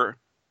lowest number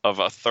of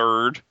a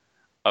third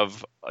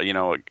of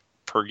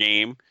per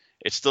game,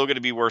 it's still going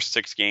to be worth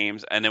 6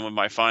 games, and then with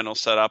my final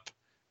setup,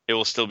 it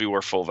will still be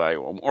worth full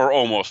value or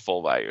almost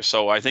full value.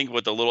 So I think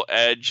with the little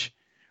edge,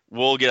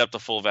 we'll get up to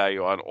full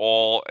value on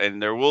all,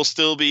 and there will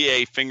still be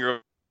a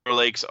Finger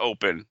Lakes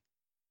Open,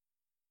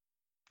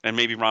 and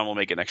maybe Ron will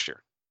make it next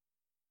year.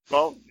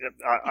 Well,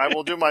 I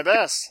will do my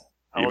best.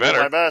 I You will better.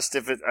 do my best.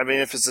 If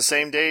it's the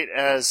same date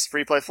as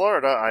Free Play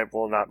Florida, I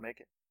will not make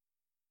it.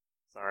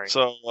 Sorry.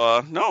 So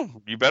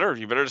no, you better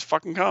just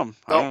fucking come.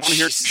 I don't want to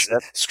hear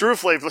shit. Screw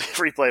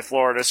Free Play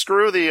Florida.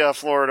 Screw the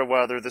Florida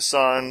weather, the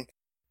sun.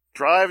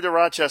 Drive to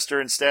Rochester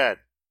instead.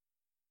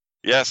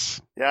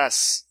 Yes,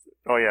 Yes.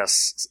 Oh,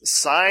 yes.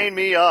 Sign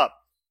me up.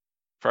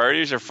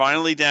 priorities are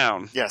finally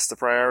down. Yes, the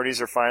priorities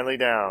are finally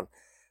down.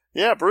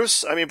 Yeah,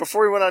 Bruce,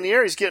 before we went on the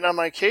air, he's getting on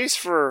my case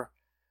for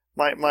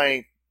my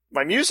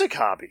music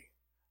hobby.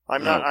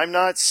 I'm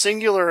not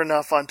singular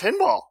enough on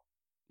pinball.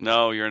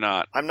 No, you're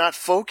not. I'm not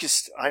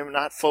focused. I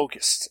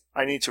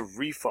need to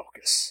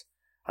refocus.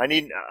 I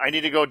need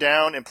to go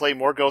down and play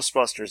more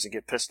Ghostbusters and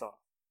get pissed off.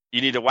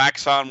 You need to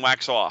wax on,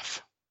 wax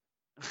off.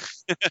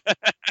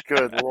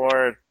 Good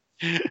Lord.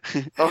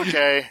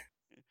 Okay.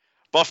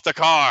 Buff the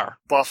car.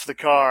 Buff the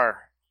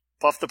car.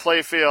 Buff the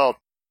playfield.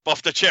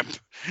 Buff the chip.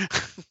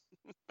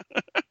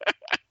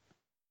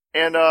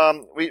 And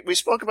we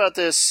spoke about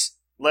this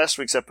last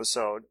week's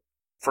episode.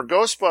 For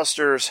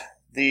Ghostbusters,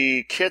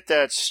 the kit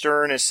that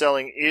Stern is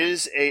selling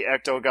is a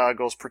Ecto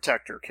Goggles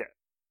Protector kit.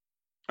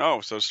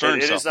 Oh, so Stern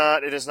It is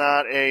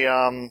not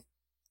a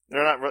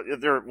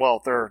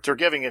they're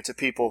giving it to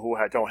people who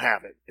don't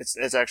have it.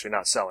 It's actually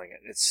not selling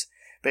it.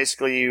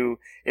 Basically,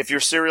 if your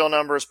serial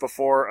number is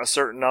before a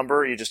certain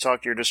number, you just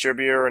talk to your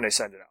distributor and they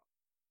send it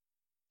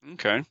out.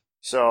 Okay.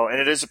 So, and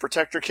it is a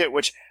protector kit,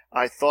 which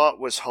I thought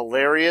was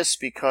hilarious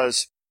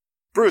because,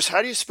 Bruce,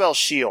 how do you spell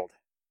shield?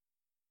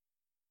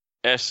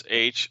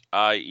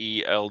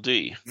 SHIELD.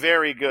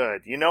 Very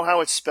good. You know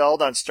how it's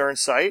spelled on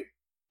Stern's site?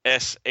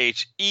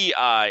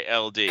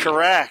 SHEILD.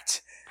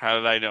 Correct. How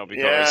did I know?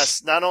 Because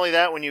Yes. Not only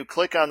that, when you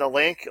click on the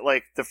link,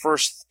 like the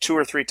first 2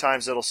 or 3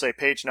 times it'll say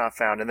page not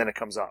found, and then it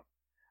comes up.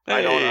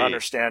 I don't Hey.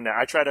 understand that.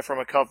 I tried it from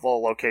a couple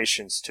of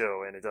locations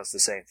too, and it does the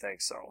same thing.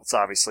 So it's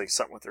obviously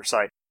something with their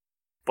site.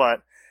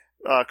 But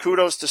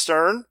kudos to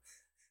Stern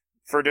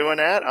for doing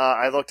that.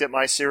 I looked at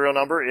my serial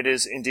number. It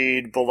is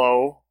indeed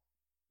below,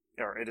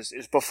 or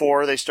it's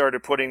before they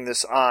started putting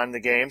this on the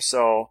game.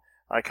 So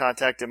I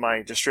contacted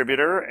my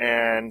distributor,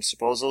 and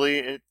supposedly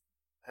it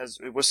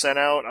was sent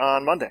out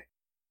on Monday.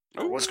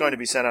 It was going to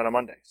be sent out on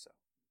Monday. So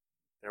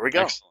there we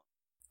go. Excellent.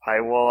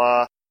 I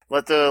will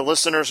let the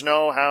listeners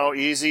know how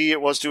easy it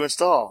was to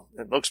install.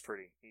 It looks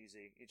pretty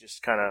easy. You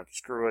just kind of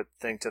screw it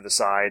thing to the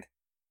side.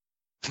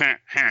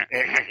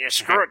 You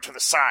screw it to the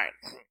side.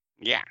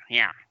 Yeah.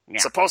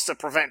 It's supposed to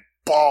prevent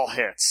ball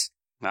hits.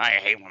 I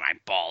hate when my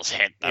balls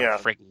hit the Yeah.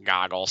 freaking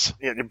goggles.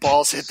 Yeah, your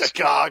balls hit the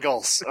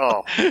goggles.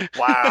 Oh,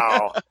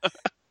 wow.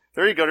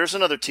 There you go. There's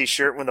another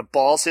T-shirt. When the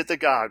balls hit the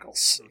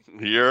goggles.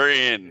 You're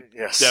in.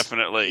 Yes.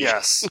 Definitely.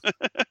 Yes.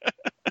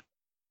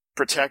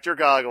 Protect your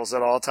goggles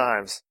at all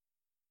times.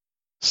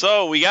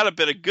 So we got a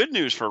bit of good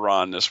news for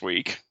Ron this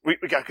week. We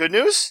got good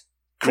news?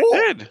 Cool. We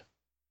did.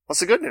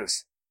 What's the good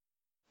news?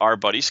 Our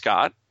buddy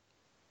Scott,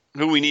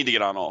 who we need to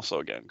get on also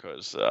again,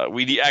 because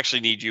we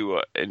actually need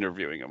you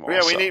interviewing him also.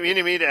 Yeah, we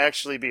need me to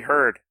actually be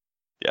heard.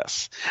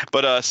 Yes.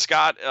 But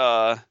Scott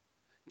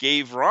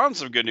gave Ron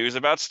some good news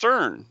about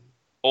Stern.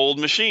 Old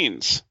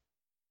machines.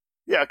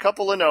 Yeah, a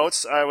couple of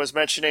notes. I was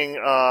mentioning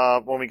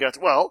when we got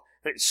to,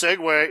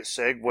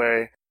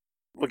 segue.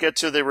 We'll get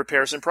to the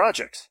repairs and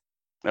projects.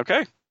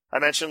 Okay. I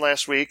mentioned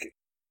last week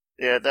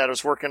that I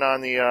was working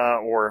on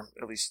or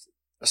at least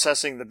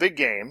assessing the big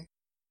game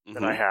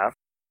that I have,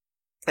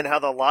 and how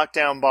the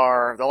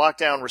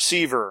lockdown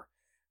receiver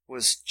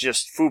was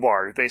just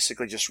foobarred,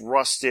 basically just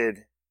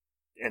rusted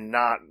and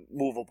not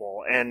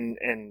movable. And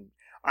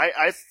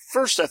I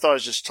first thought it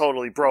was just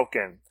totally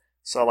broken.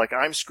 So like,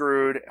 I'm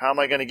screwed. How am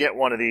I going to get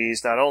one of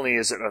these? Not only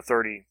is it a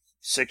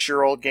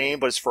 36-year-old game,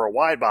 but it's for a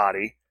wide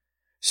body.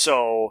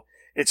 So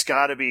it's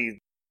got to be,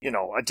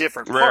 a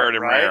different part,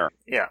 right? Rare.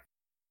 Yeah.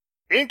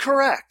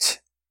 Incorrect.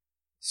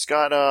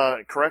 Scott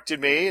corrected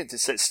me to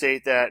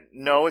state that,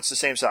 no, it's the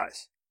same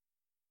size.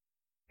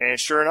 And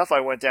sure enough,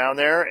 I went down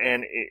there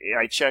and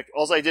I checked.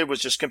 All I did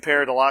was just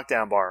compare the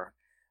lockdown bar.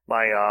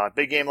 My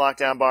big game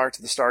lockdown bar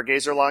to the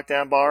Stargazer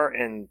lockdown bar,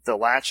 and the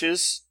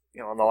latches,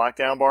 on the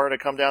lockdown bar to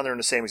come down, they're in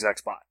the same exact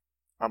spot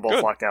on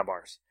both lockdown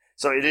bars.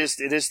 So it is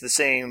the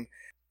same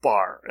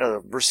bar,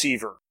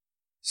 receiver.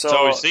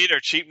 So see, their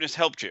cheapness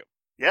helped you.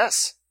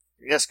 Yes,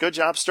 good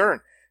job,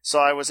 Stern. So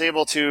I was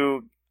able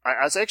to.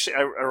 I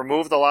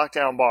removed the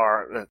lockdown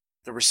bar,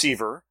 the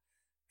receiver,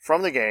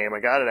 from the game. I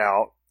got it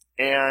out,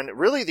 and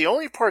really the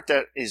only part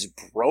that is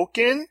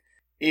broken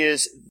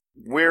is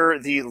where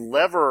the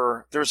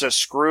lever. There's a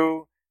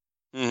screw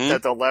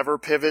that the lever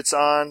pivots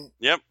on.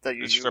 Yep. That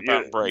you strip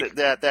out and break.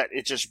 That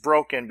it's just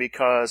broken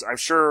because I'm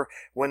sure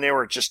when they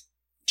were just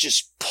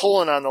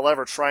pulling on the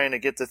lever trying to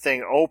get the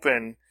thing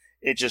open,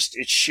 it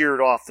sheared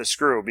off the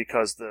screw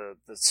because the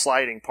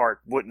sliding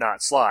part would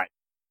not slide.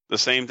 The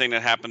same thing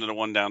that happened to the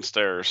one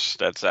downstairs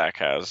that Zach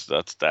has.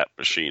 That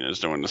machine is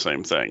doing the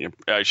same thing.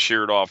 I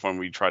sheared off when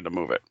we tried to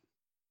move it.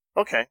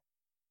 Okay.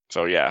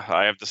 So yeah,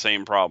 I have the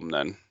same problem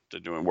then.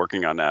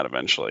 Working on that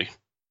eventually.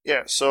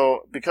 Yeah.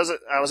 So because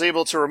I was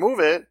able to remove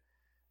it,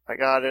 I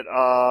got it.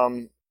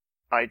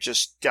 I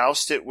just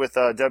doused it with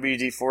a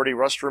WD-40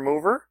 rust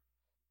remover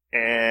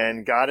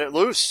and got it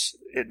loose.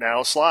 It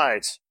now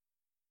slides.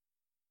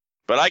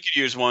 But I could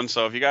use one.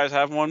 So if you guys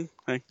have one,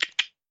 hey.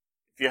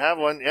 If you have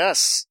one,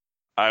 yes.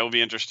 I will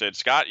be interested.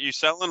 Scott, you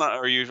selling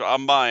or you?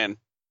 I'm buying.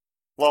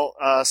 Well,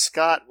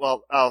 Scott.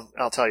 Well,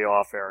 I'll tell you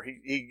off air.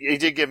 He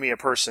did give me a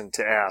person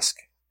to ask.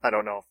 I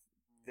don't know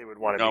if they would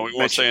want to. No, we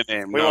won't say a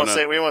name. We won't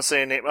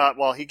say a name.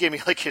 Well, he gave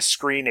me like his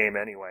screen name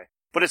anyway.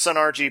 But it's on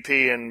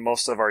RGP, and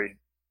most of our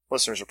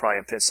listeners are probably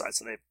in Pinside,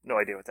 so they have no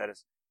idea what that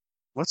is.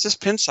 What's this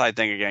Pinside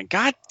thing again?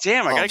 God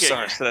damn! I gotta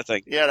get used to that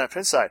thing. Yeah, that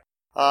Pinside.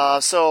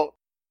 So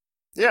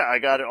yeah, I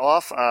got it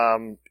off.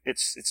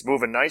 It's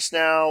moving nice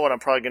now. What I'm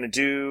probably going to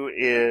do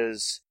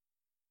is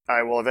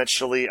I will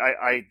eventually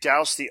I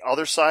douse the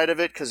other side of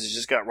it because it's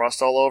just got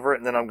rust all over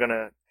it, and then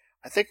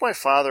I think my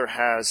father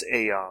has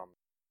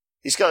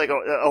he's got like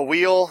a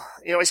wheel.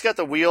 He's got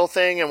the wheel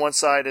thing, and one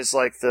side is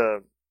like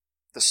the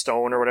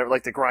stone or whatever,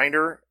 like the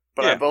grinder.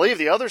 But I believe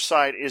the other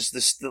side is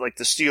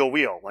the steel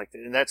wheel,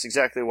 and that's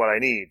exactly what I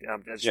need. I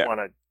just want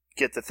to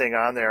get the thing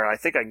on there. I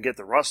think I can get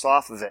the rust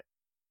off of it.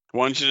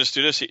 Why don't you just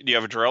do this? Do you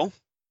have a drill?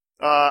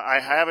 I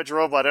have a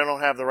drill, but I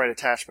don't have the right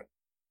attachment.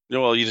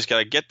 Well, you just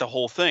gotta get the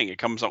whole thing. It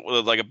comes up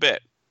with like a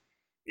bit.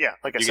 Yeah,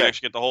 like I You said. can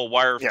actually get the whole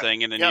wire Yeah.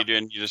 thing, and then Yep.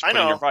 you just I put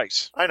in know. your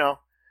vice. I know.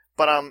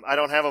 But I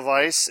don't have a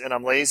vice, and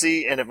I'm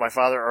lazy, and if my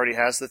father already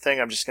has the thing,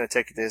 I'm just going to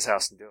take it to his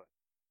house and do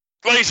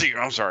it. Lazy.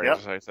 I'm sorry.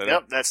 Yep. I said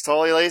Yep, that's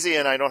totally lazy,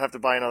 and I don't have to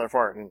buy another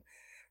part. And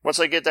once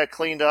I get that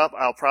cleaned up,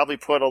 I'll probably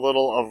put a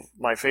little of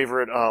my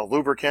favorite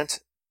lubricant.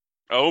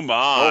 Oh my.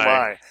 Oh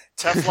my.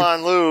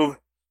 Teflon lube.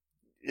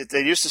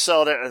 They used to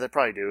sell it at, they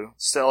probably do,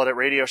 sell it at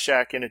Radio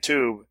Shack in a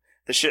tube.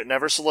 The shit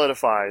never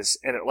solidifies,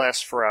 and it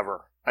lasts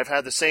forever. I've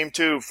had the same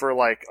tube for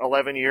like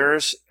 11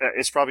 years.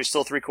 It's probably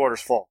still 3/4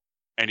 full.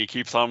 And he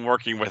keeps on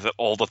working with it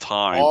all the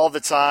time. All the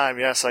time.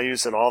 Yes, I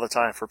use it all the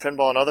time for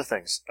pinball and other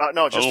things.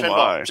 No, just Oh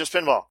pinball. my. Just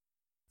pinball.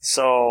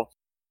 So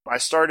I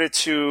started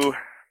to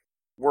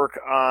work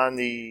on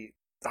the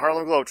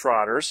Harlem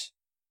Globetrotters.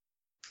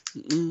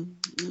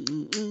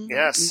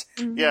 Yes,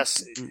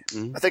 yes.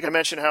 I think I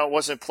mentioned how it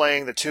wasn't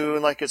playing the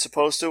tune like it's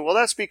supposed to. Well,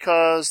 that's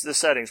because the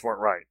settings weren't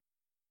right.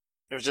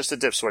 There was just a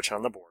dip switch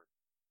on the board.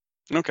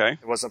 Okay.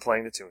 It wasn't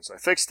playing the tune, so I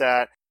fixed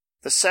that.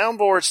 The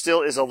soundboard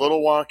still is a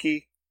little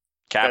wonky.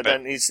 Cap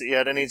that it. needs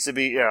to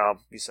be. Yeah,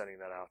 I'll be sending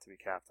that out to be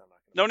capped. I'm not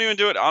gonna. Don't even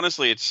do it.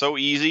 Honestly, it's so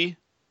easy.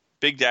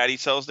 Big Daddy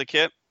sells the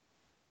kit.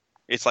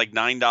 It's like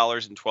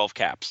 $9 and 12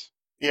 caps.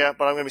 Yeah,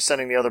 but I'm going to be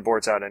sending the other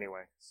boards out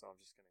anyway, so I'm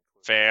just going to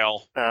include.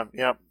 Fail.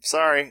 Yep.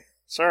 Sorry.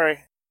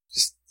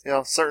 Just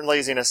certain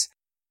laziness.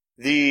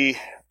 The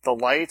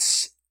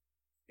lights.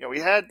 We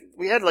had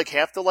like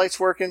half the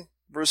lights working.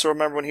 Bruce will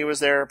remember when he was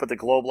there, but the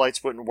globe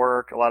lights wouldn't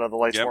work. A lot of the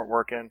lights weren't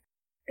working.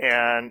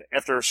 And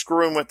after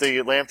screwing with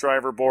the lamp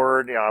driver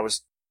board, I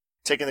was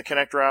taking the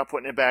connector out,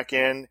 putting it back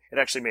in. It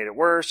actually made it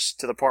worse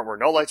to the point where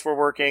no lights were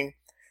working.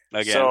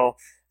 Again.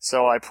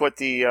 So I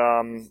put I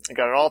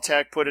got an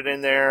All-Tech, put it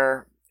in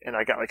there, and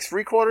I got like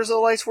 3/4 of the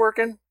lights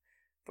working,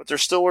 but there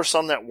still were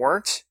some that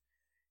weren't.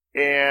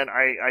 And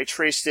I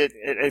traced it.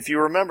 If you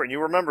remember, and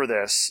you remember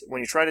this, when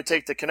you try to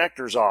take the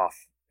connectors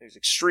off, it was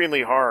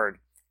extremely hard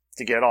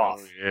to get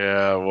off. Oh,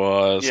 yeah, it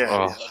was.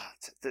 Yeah. Oh.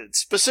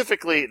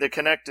 Specifically, the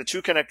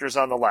two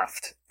connectors on the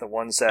left, the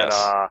ones that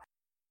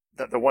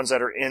the ones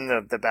that are in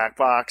the back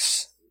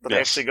box, but they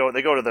actually go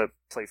to the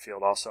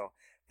playfield also.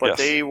 But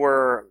they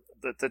were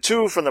the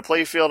two from the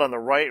playfield on the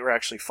right were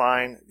actually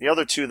fine. The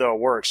other two though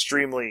were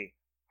extremely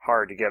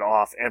hard to get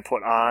off and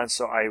put on.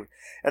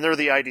 And they're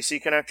the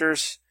IDC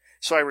connectors,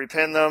 so I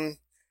repinned them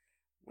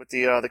with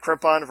the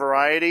crimp-on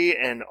variety,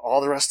 and all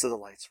the rest of the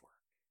lights work.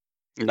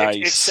 Nice.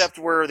 Except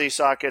where the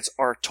sockets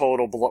are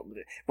total below,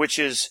 which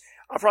is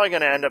I'm probably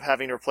going to end up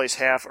having to replace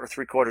half or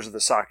 3/4 of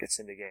the sockets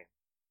in the game.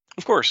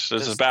 Of course,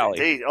 this is Bally.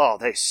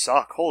 They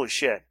suck. Holy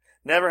shit.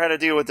 Never had to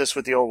deal with this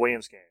with the old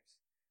Williams games.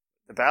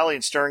 The Bally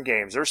and Stern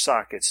games, their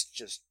sockets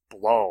just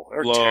blow.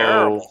 They're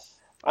terrible.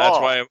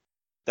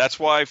 That's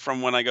why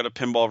from when I go to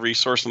Pinball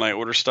Resource and I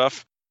order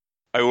stuff,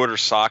 I order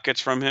sockets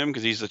from him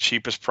because he's the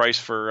cheapest price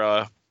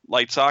for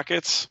light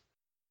sockets.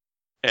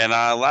 And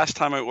last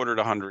time I ordered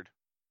 100.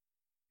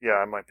 Yeah,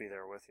 I might be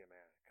there with you, man.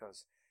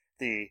 Because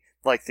the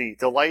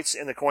lights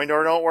in the coin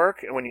door don't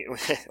work, and when you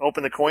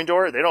open the coin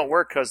door, they don't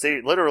work because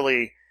they're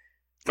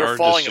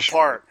falling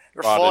apart.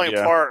 They're falling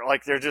apart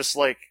like they're just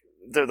like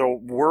they're the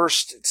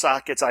worst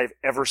sockets I've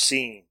ever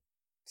seen.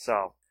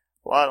 So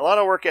a lot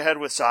of work ahead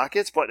with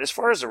sockets, but as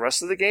far as the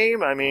rest of the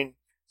game, I mean,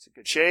 it's in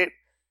good shape.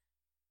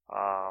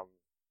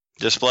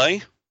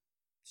 Displays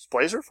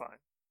are fine.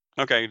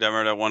 Okay,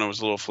 remember that one that was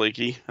a little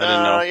flaky? I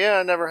didn't know. Yeah,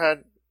 I never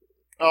had.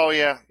 Oh,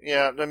 yeah.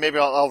 Then maybe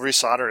I'll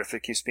resolder it if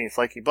it keeps being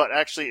flaky. But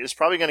actually, it's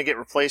probably going to get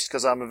replaced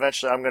because I'm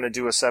going to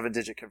do a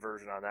 7-digit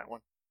conversion on that one.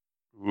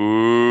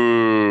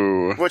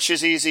 Ooh. Which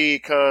is easy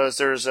because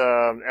there's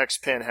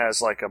X-Pin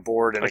has like a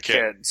board and a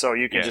kit, so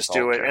you can just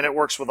do it, and it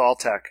works with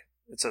All-Tech.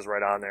 It says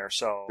right on there.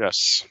 So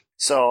yes.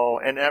 So,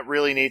 and that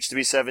really needs to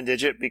be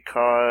 7-digit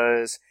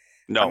because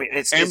no, I mean,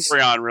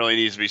 Embryon really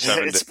needs to be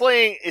 7-digit.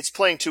 It's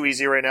playing too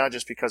easy right now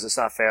just because it's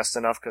not fast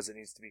enough because it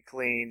needs to be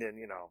cleaned and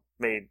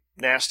made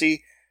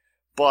nasty.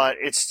 But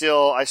I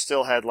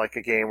still had like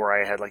a game where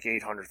I had like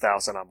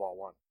 800,000 on ball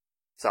one.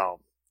 So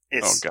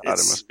it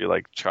must be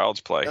like child's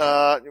play.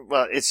 Well,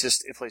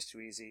 it plays too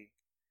easy,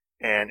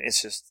 and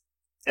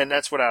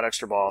that's without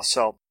extra balls.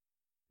 So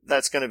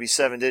that's going to be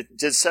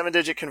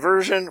 7-digit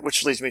conversion,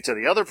 which leads me to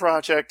the other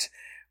project,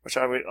 which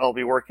I'll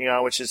be working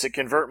on, which is to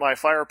convert my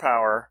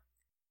firepower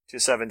to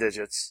 7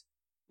 digits.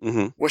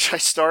 Mm-hmm. Which I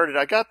started.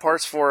 I got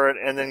parts for it,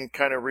 and then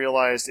kind of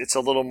realized it's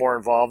a little more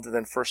involved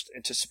than first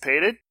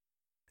anticipated.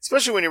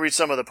 Especially when you read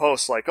some of the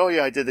posts like, oh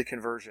yeah, I did the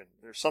conversion.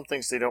 There's some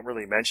things they don't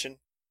really mention.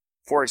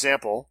 For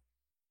example,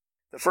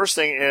 the first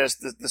thing is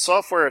the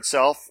software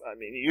itself. I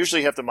mean, you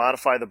usually have to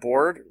modify the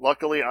board.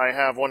 Luckily, I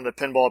have one of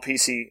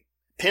the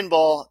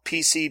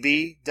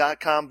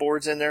pinballpcb.com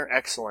boards in there.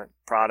 Excellent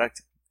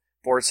product,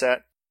 board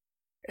set.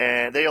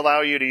 And they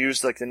allow you to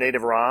use like the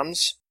native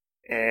ROMs.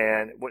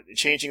 And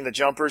changing the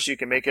jumpers, you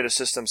can make it a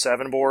System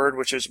 7 board,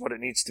 which is what it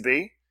needs to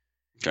be.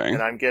 Okay.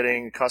 And I'm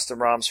getting custom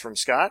ROMs from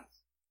Scott.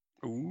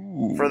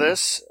 Ooh. For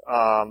this,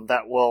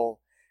 that will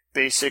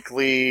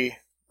basically,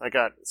 I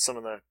got some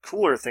of the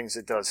cooler things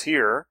it does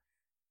here.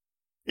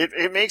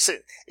 It makes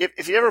it,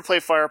 if you ever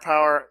play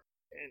Firepower,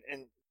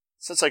 and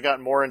since I got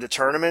more into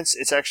tournaments,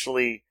 it's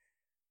actually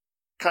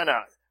kind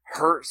of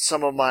hurt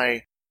some of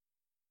my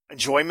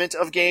enjoyment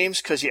of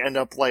games, because you end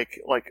up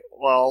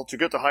well, to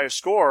get the highest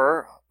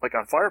score, like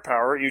on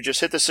Firepower, you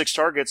just hit the 6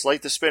 targets,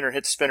 light the spinner,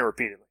 hit the spinner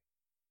repeatedly.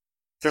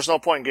 There's no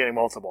point in getting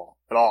multi-ball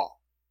at all.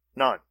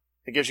 None.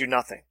 It gives you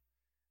nothing.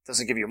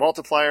 Doesn't give you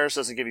multipliers,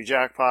 doesn't give you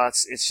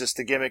jackpots. It's just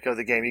the gimmick of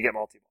the game. You get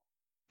multi-ball.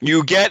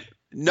 You get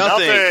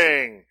nothing.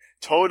 Nothing.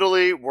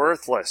 Totally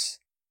worthless.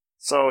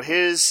 So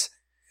his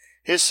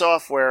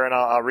software, and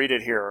I'll read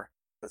it here.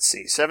 Let's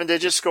see.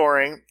 7-digit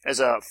scoring as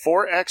a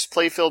 4x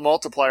playfield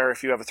multiplier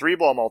if you have a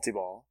 3-ball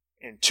multi-ball,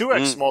 and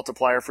 2x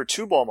multiplier for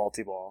 2-ball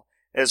multi-ball,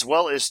 as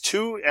well as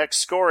 2x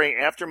scoring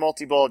after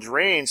multi-ball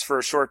drains for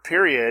a short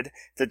period.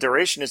 The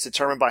duration is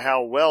determined by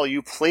how well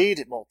you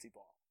played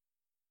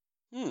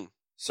multi-ball.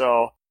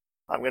 So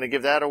I'm going to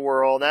give that a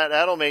whirl.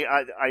 That'll make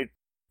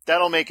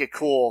that'll make it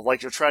cool.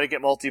 Like, you'll try to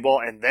get multi-ball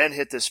and then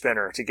hit the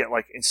spinner to get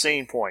like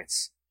insane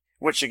points.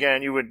 Which,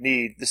 again, you would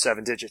need the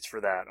 7 digits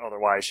for that.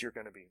 Otherwise, you're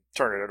going to be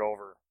turning it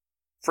over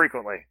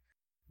frequently.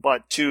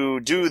 But to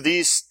do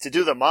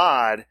the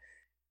mod,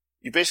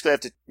 you basically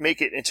have to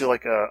make it into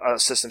like a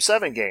System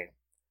 7 game.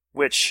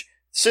 Which,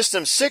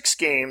 System 6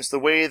 games, the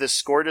way the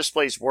score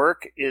displays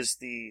work is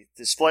the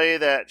display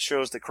that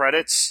shows the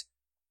credits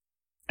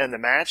and the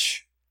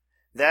match.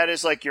 That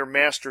is like your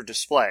master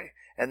display.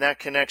 And that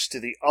connects to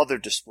the other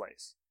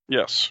displays.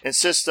 Yes. In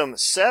System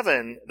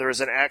 7, there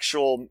is an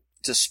actual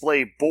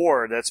display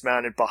board that's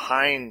mounted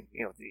behind,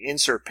 the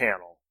insert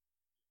panel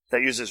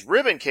that uses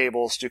ribbon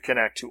cables to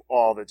connect to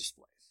all the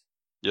displays.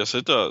 Yes,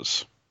 it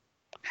does.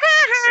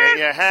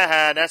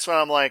 Yeah, that's what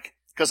I'm like,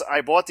 because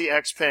I bought the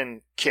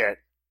X-Pen kit,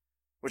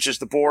 which is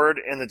the board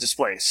and the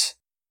displays.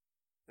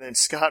 And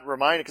Scott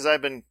reminded, because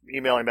I've been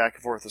emailing back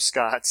and forth with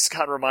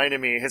Scott reminded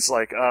me, it's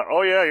like,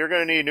 oh yeah, you're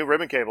going to need new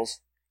ribbon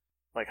cables.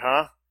 Like,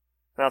 huh?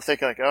 And I'm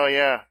thinking like, oh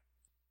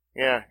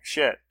yeah,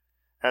 shit.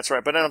 That's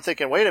right. But then I'm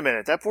thinking, wait a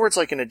minute, that board's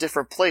like in a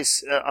different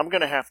place. I'm going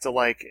to have to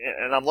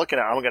and I'm going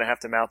to have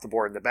to mount the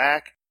board in the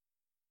back,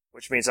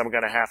 which means I'm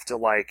going to have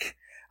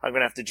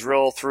to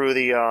drill through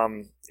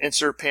the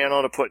insert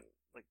panel to put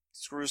like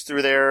screws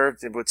through there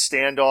with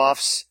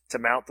standoffs to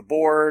mount the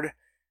board.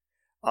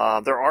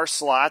 There are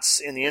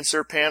slots in the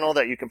insert panel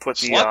that you can put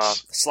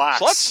slots?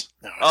 Slots?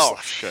 No,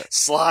 slots. Shit.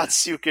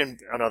 Slots you can,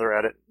 another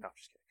edit. No, I'm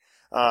just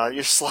kidding.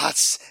 Your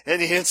slots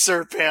in the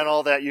insert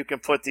panel that you can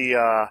put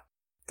the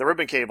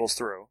ribbon cables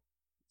through.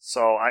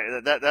 So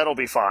that'll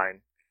be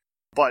fine.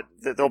 But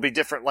there'll be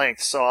different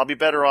lengths. So I'll be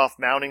better off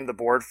mounting the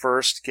board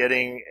first,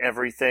 getting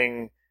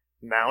everything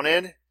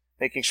mounted,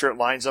 making sure it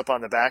lines up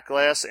on the back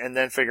glass, and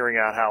then figuring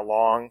out how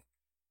long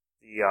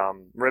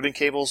the ribbon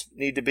cables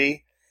need to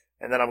be.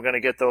 And then I'm going to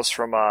get those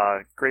from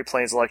Great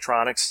Plains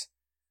Electronics,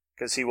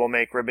 because he will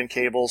make ribbon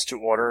cables to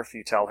order if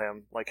you tell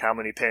him like how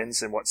many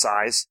pins and what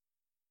size.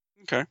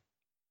 Okay.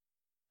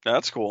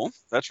 That's cool.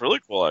 That's really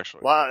cool,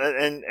 actually. Well,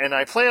 and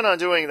I plan on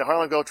doing the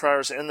Harlan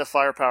Globetrotters and the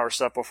Firepower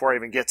stuff before I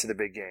even get to the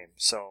big game.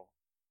 So,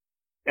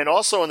 and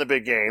also in the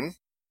big game,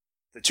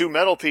 the 2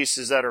 metal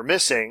pieces that are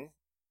missing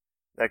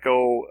that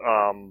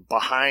go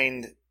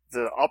behind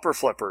the upper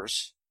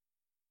flippers.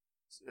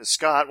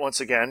 Scott, once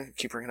again,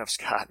 keep bringing up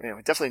Scott. Man,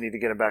 we definitely need to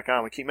get him back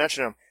on. We keep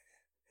mentioning him.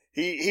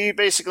 He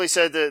basically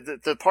said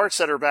the parts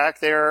that are back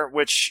there,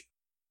 which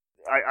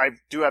I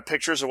do have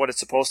pictures of what it's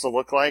supposed to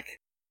look like.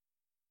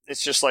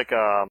 It's just like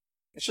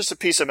it's just a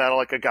piece of metal,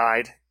 like a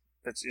guide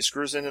that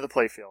screws into the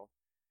playfield.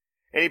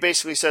 And he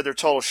basically said they're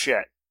total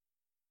shit.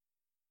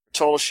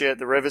 Total shit.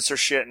 The rivets are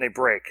shit and they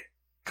break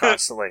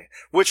constantly,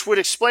 which would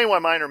explain why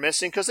mine are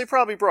missing, because they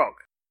probably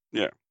broke.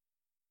 Yeah.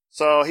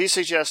 So he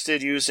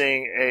suggested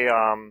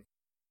using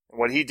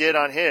what he did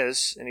on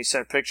his, and he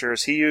sent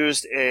pictures. He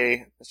used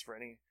that's for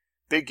any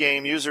big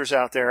game users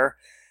out there.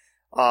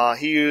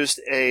 He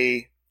used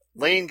a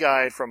lane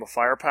guide from a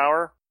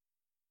Firepower.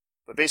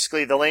 But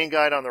basically, the lane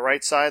guide on the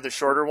right side, the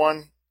shorter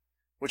one,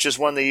 which is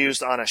one they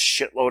used on a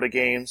shitload of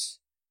games.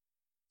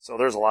 So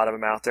there's a lot of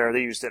them out there.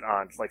 They used it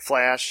on, like,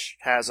 Flash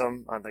has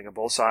them on, like,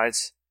 both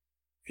sides.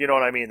 If you know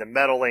what I mean, the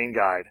metal lane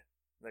guide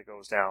that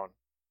goes down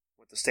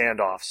with the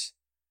standoffs.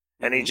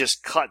 And he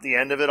just cut the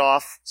end of it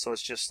off, so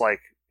it's just like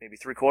maybe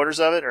 3/4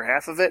 of it or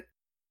half of it.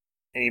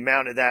 And he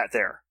mounted that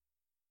there.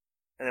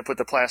 And then put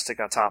the plastic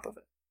on top of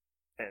it.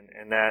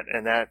 And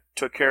that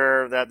took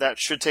care of that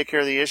should take care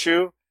of the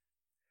issue.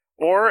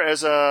 Or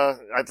as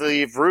I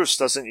believe Bruce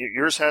doesn't.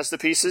 Yours has the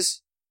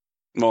pieces.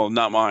 Well,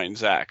 not mine,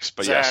 Zach's,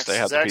 but yes, they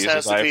have the pieces.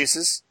 Has the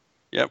pieces.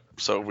 Yep.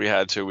 So if we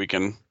had to, we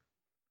can.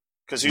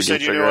 Because you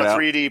said you knew a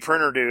 3D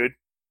printer dude.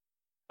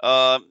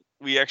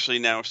 We actually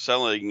now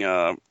selling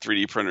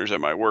 3D printers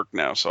at my work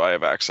now, so I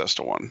have access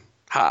to one.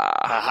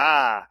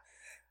 Ha.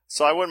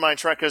 So I wouldn't mind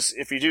trying, because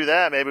if you do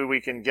that, maybe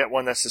we can get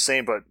one that's the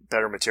same but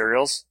better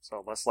materials,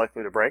 so less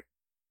likely to break.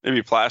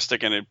 Maybe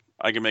plastic, and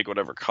I can make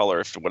whatever color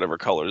is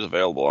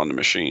available on the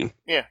machine.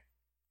 Yeah,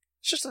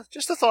 it's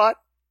just a thought.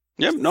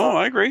 Yep. No,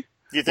 I agree.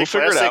 You think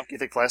we'll figure it out. You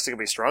think plastic would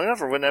be strong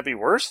enough, or wouldn't that be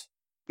worse?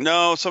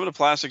 No, some of the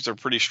plastics are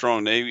pretty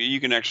strong. You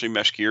can actually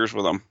mesh gears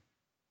with them,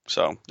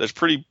 so that's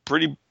pretty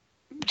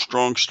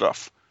strong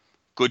stuff.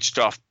 Good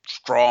stuff.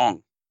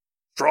 Strong.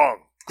 Strong.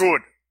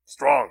 Good.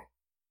 Strong.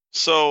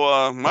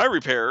 So, my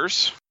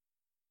repairs.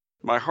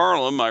 My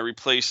Harlem, I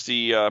replaced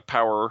the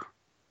power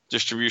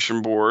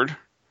distribution board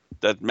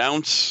that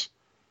mounts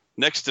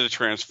next to the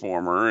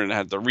transformer and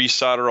had to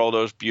resolder all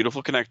those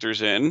beautiful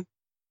connectors in.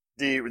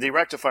 The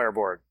rectifier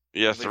board.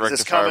 Yes, the This is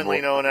rectifier commonly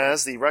board. known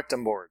as the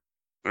rectum board.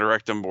 The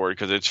rectum board,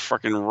 because it's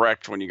fucking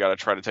wrecked when you got to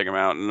try to take them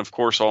out. And of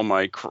course, all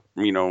my,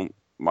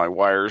 my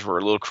wires were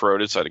a little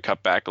corroded, so I had to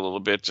cut back a little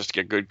bit just to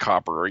get good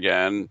copper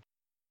again.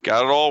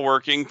 Got it all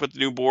working, put the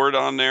new board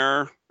on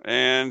there,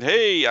 and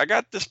hey, I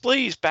got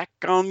displays back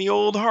on the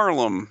old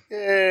Harlem.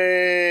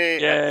 Yay!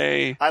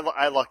 Yay.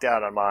 I lucked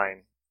out on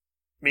mine,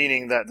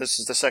 meaning that this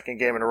is the second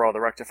game in a row the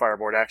rectifier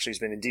board actually has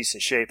been in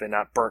decent shape and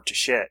not burnt to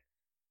shit.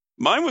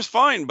 Mine was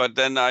fine, but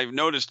then I've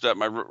noticed that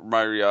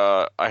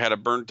I had a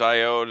burnt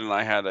diode and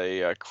I had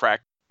a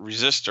cracked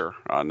resistor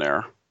on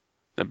there,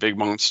 the big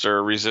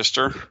monster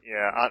resistor.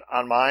 Yeah,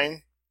 on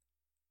mine,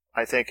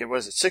 I think it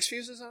was 6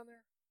 fuses on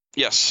there?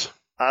 Yes,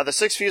 The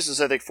 6 fuses,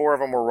 I think 4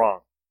 of them were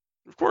wrong.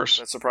 of course.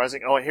 That's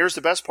surprising. Oh, and here's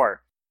the best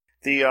part.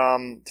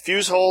 The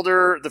fuse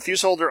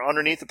holder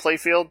underneath the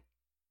playfield,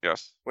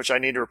 Yes. which I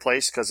need to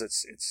replace because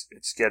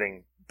it's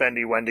getting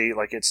bendy-wendy,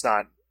 like it's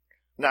not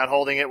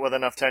holding it with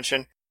enough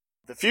tension.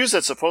 The fuse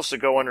that's supposed to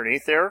go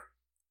underneath there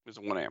It was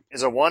a 1 amp.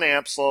 is a 1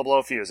 amp slow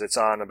blow fuse. It's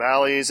on the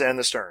valleys and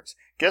the sterns.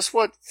 Guess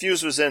what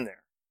fuse was in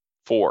there?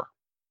 4.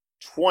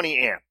 20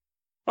 amp.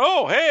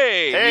 Oh,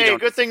 hey! Hey,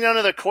 good thing none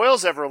of the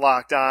coils ever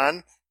locked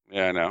on.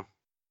 Yeah, I know.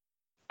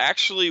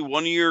 Actually,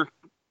 1 year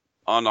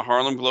on the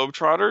Harlem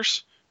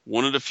Globetrotters,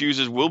 one of the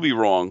fuses will be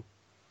wrong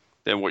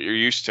than what you're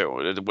used to,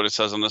 what it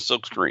says on the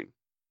silk screen.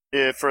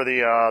 For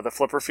the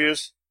flipper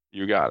fuse,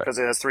 You got it. because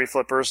it has 3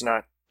 flippers,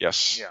 not...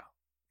 Yes. Yeah.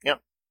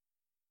 Yep.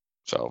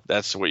 So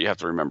that's what you have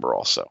to remember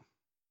also.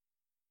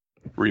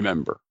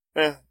 Remember.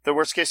 The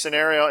worst case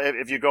scenario,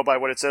 if you go by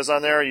what it says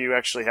on there, you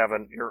actually have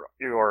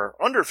you're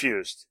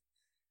underfused.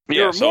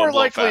 You're so more it'll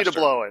blow likely to faster.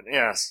 blow it.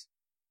 Yes.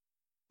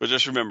 But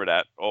just remember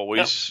that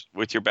always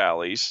with your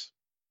Bally's.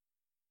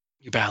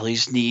 Your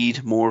Bally's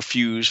need more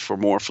fuse for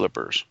more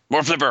flippers.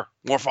 More flipper,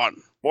 more fun.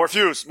 More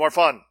fuse, more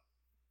fun.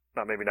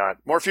 No, maybe not.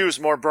 More fuse,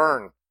 more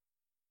burn.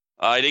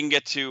 I didn't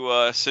get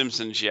to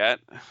Simpsons yet,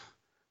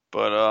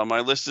 but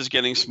my list is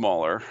getting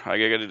smaller. I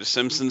gotta do the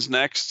Simpsons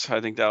next.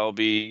 I think that'll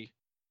be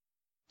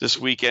this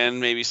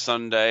weekend, maybe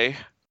Sunday.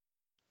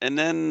 And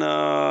then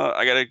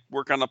I gotta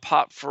work on the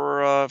pot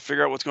for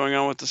figure out what's going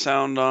on with the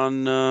sound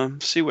on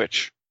Sea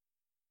Witch.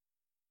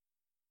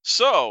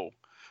 So,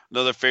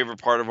 another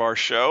favorite part of our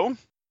show,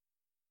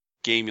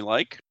 game you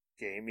like,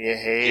 Game you you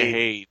hate.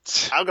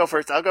 hate. I'll go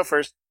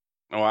first.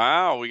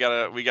 Wow, we got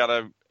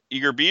a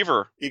eager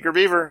beaver. Eager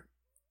Beaver.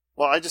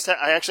 Well, I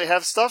actually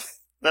have stuff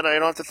that I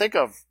don't have to think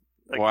of.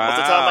 Off the top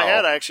of my Wow.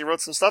 head, I actually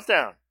wrote some stuff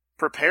down.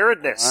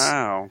 Preparedness.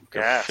 Wow, good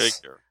Yes.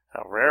 figure.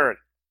 How rare it.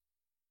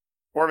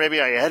 Or maybe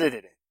I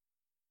edited it.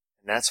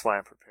 And that's why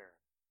I'm prepared.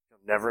 You'll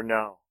never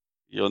know.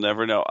 You'll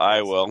never know.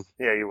 I will.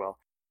 Yeah, you will.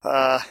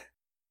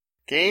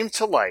 Game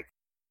to like.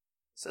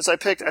 Since I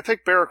picked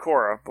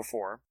Barracora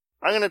before,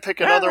 I'm going to pick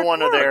another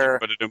one of their...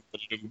 No,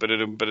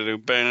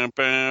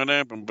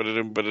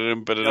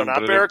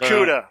 not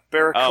Barracuda.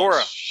 Barracora.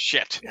 Oh,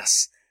 shit.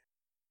 Yes.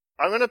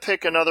 I'm going to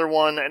pick another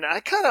one, and I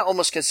kind of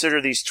almost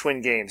consider these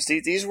twin games.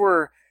 These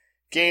were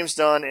games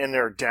done in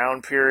their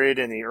down period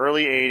in the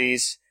early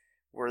 80s,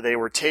 where they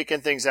were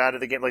taking things out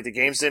of the game. Like, the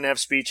games didn't have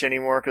speech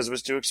anymore because it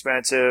was too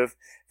expensive.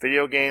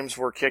 Video games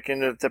were kicking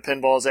the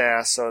pinball's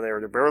ass, so they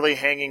were barely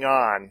hanging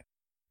on.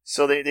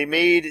 So they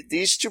made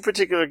these two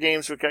particular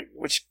games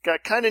which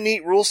got kind of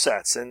neat rule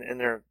sets, and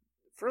they're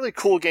really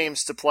cool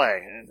games to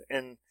play.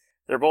 And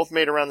they're both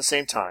made around the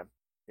same time.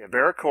 Yeah,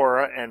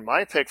 Barracora, and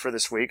my pick for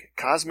this week,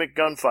 Cosmic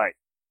Gunfight.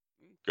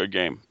 Good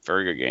game.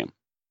 Very good game.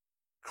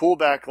 Cool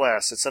back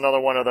glass. It's another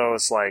one of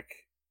those,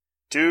 like,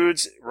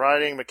 dudes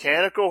riding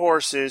mechanical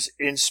horses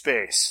in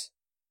space.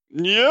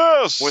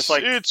 Yes! With,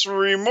 like- it's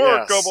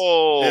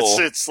remarkable! Yes.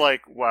 It's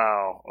like,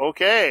 wow,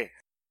 okay.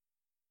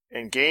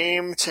 And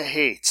game to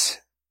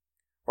hate.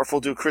 Or if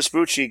we'll do Chris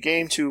Bucci,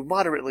 game to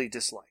moderately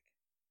dislike.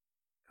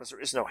 Because there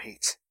is no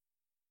hate.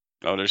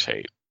 Oh, there's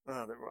hate.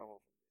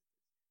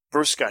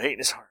 Bruce got hate in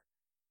his heart.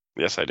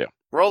 Yes, I do.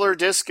 Roller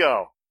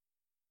Disco.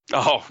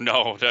 Oh,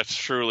 no, that's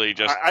truly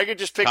just... I could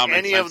just pick common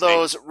any of sense hate.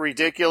 those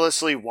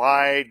ridiculously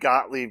wide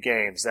Gottlieb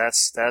games.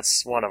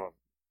 That's one of them.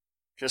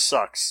 Just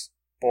sucks.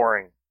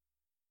 Boring.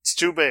 It's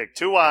too big.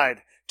 Too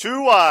wide.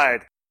 Too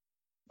wide.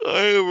 I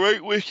am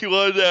right with you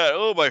on that.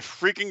 Oh, my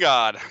freaking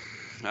God.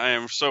 I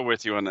am so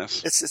with you on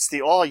this. It's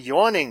the all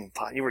yawning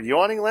pot. You were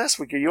yawning last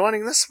week. You're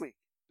yawning this week.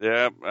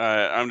 Yeah,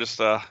 I'm just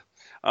a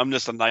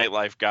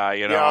nightlife guy,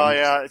 you know.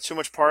 Yeah. It's too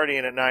much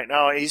partying at night.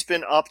 No, he's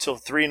been up till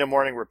 3 a.m.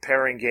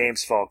 repairing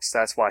games, folks.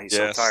 That's why he's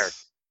so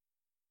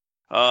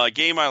tired.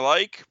 Game I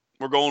like,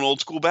 we're going old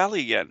school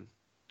Bally again.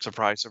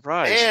 Surprise,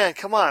 surprise. Man,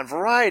 come on.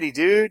 Variety,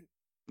 dude.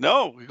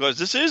 No, because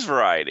this is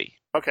variety.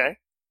 Okay.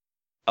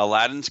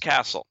 Aladdin's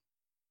Castle.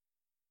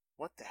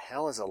 What the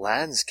hell is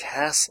Aladdin's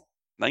Castle?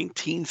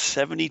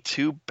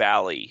 1972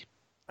 Bally.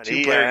 An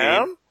Two-player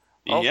EM? game.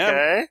 Yeah.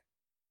 Okay.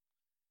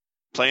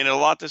 Playing it a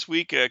lot this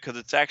week because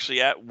it's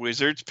actually at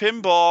Wizards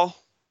Pinball.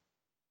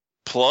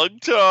 Plug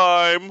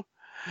time.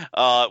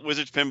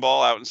 Wizards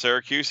Pinball out in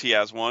Syracuse. He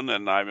has one,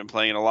 and I've been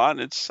playing it a lot.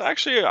 And it's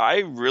actually, I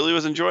really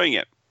was enjoying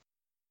it.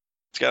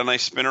 It's got a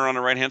nice spinner on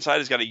the right-hand side.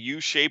 It's got a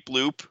U-shaped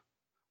loop,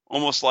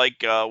 almost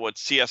like what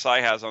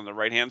CSI has on the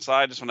right-hand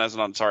side. This one has it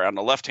on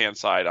the left-hand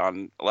side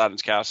on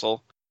Aladdin's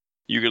Castle.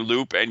 You can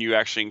loop, and you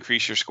actually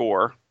increase your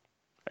score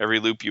every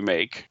loop you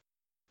make.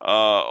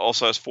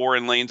 Also has 4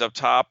 in lanes up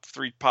top,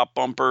 3 pop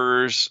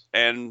bumpers,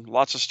 and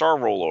lots of star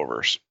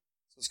rollovers.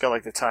 So it's got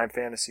like the time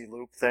fantasy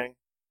loop thing.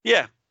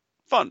 Yeah,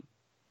 fun.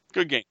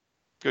 Good game.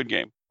 Good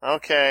game.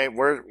 Okay,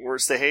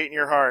 where's the hate in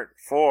your heart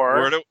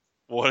for?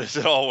 What is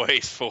it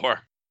always for?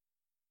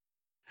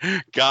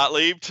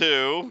 Gottlieb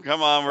 2.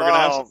 Come on, we're going to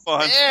have some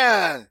fun.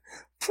 Man,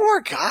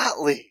 poor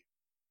Gottlieb.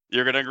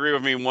 You're going to agree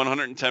with me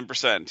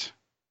 110%.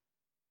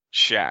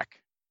 Shaq.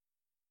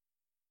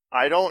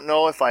 I don't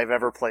know if I've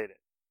ever played it.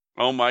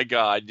 Oh my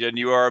God, then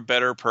you are a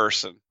better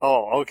person.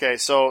 Oh, okay,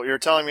 so you're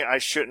telling me I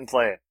shouldn't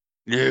play it.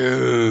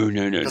 No.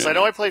 Because I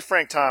know I played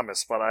Frank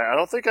Thomas, but I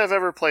don't think I've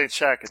ever played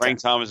Shaq. Frank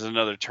Thomas is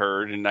another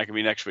turd, and that can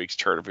be next week's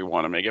turd if we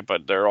want to make it,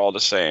 but they're all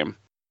the same.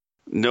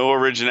 No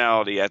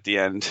originality at the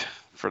end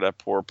for that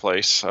poor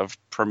place of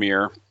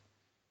Premiere.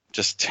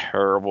 Just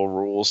terrible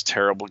rules,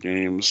 terrible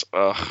games.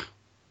 Ugh.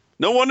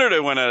 No wonder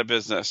they went out of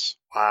business.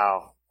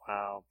 Wow.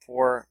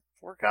 Poor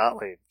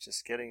Gottlieb.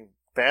 Just getting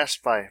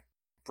bashed by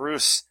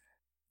Bruce.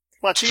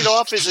 Come on, Cheat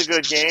Off is a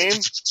good game.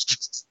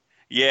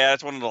 Yeah,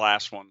 that's one of the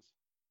last ones.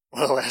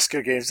 One of the last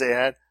good games they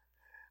had.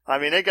 I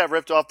mean, they got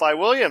ripped off by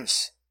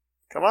Williams.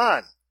 Come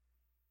on.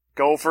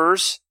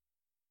 Gophers.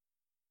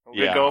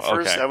 Yeah,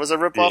 Gophers. okay. That was a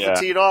rip-off of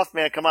Teed Off,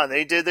 man. Come on.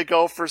 They did the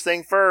Gophers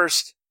thing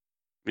first.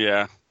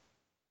 Yeah.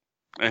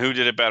 And who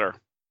did it better?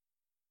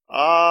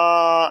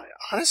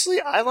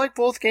 Honestly, I like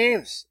both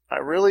games. I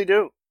really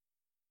do.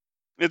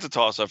 It's a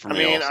toss-up for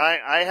me. I mean, also.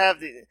 I have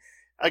the...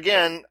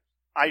 Again,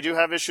 I do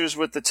have issues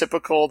with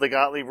the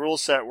Gottlieb rule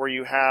set where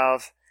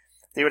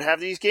they would have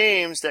these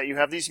games that you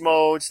have these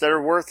modes that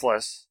are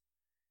worthless.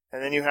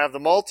 And then you have the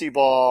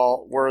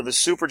multi-ball where the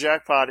super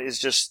jackpot is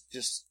just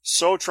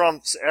so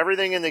trumps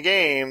everything in the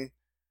game,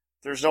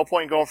 there's no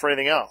point in going for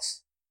anything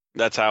else.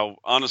 That's how,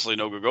 honestly,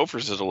 No Good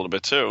Gophers is a little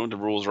bit too. The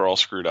rules are all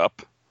screwed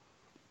up.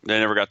 They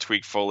never got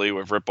tweaked fully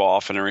with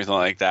rip-off and everything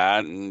like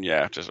that. And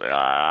yeah, just,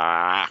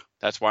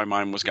 that's why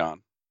mine was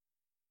gone.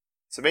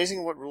 It's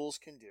amazing what rules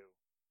can do.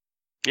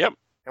 Yep.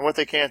 And what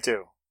they can't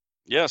do.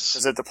 Yes.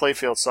 Because if the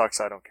playfield sucks,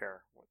 I don't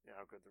care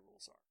how good the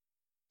rules are.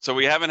 So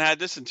we haven't had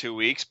this in 2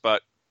 weeks,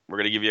 but we're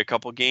going to give you a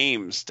couple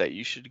games that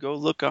you should go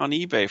look on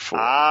eBay for.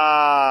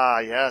 Ah,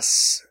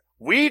 yes.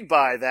 We'd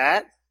buy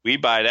that.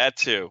 We'd buy that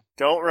too.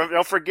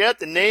 Don't forget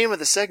the name of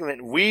the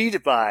segment.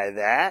 We'd buy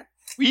that.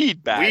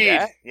 We'd buy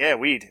that. Yeah,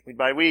 weed. We'd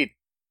buy weed.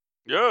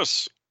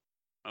 Yes.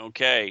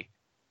 Okay.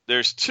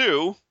 There's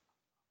 2.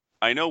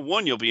 I know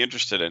one you'll be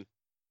interested in.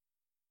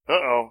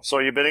 Uh-oh. So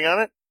are you bidding on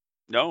it?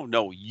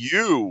 No,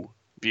 you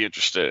be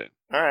interested in.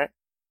 All right.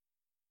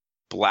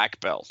 Black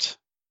Belt.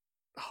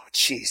 Oh,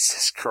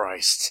 Jesus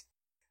Christ.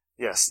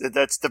 Yes,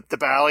 that's the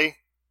Bally.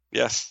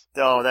 Yes.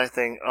 Oh, that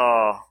thing.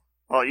 Oh,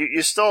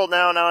 you stole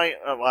now.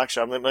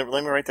 Actually, let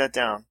me write that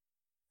down.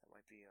 That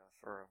might be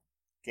for a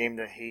game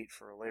to hate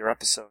for a later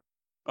episode.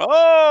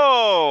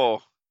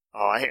 Oh!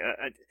 Oh,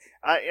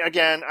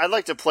 I'd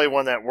like to play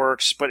one that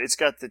works, but it's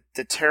got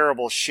the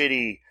terrible,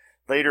 shitty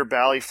later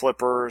Bally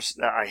flippers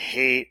that I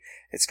hate.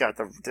 It's got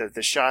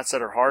the shots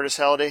that are hard as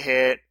hell to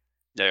hit.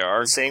 They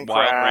are. Same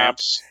wild crap.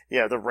 ramps.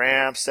 Yeah, the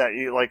ramps that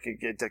you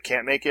that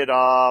can't make it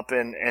up,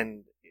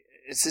 and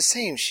it's the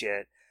same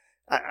shit.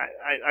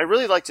 I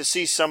really like to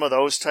see some of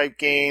those type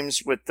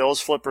games with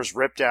those flippers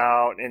ripped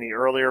out and the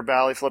earlier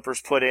Bally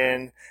flippers put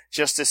in,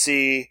 just to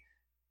see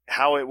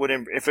how it would,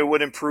 if it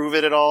would improve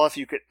it at all, if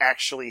you could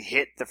actually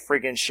hit the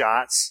friggin'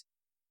 shots.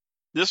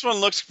 This one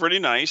looks pretty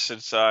nice.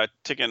 It's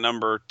ticket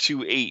number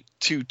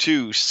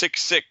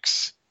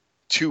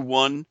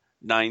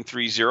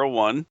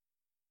 282266219301.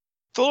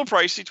 It's a little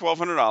pricey,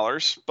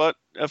 $1,200, but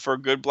for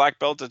a good black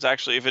belt, it's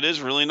actually, if it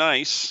is really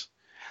nice,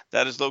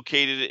 that is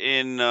located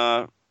in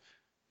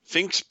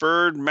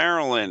Finksburg,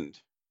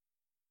 Maryland.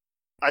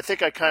 I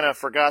think I kind of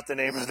forgot the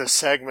name of the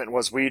segment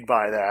was We'd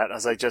Buy That,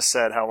 as I just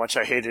said how much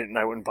I hate it and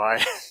I wouldn't buy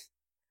it.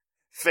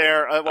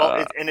 Fair.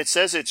 And it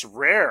says it's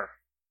rare.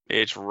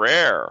 It's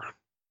rare.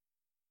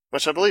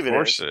 Which I believe it is. Of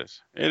course it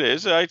is. It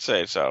is. I'd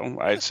say so.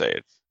 I'd say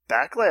it.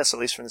 Backglass, at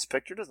least from this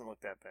picture, doesn't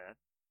look that bad.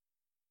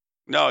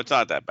 No, it's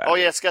not that bad. Oh,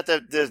 yeah, it's got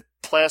the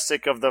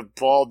plastic of the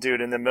bald dude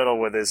in the middle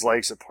with his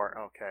legs apart.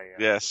 Okay,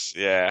 yeah. Yes,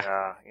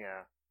 yeah.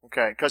 Yeah.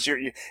 Okay, because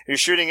you're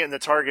shooting it in the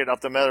target up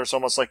the middle. It's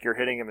almost like you're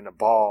hitting him in the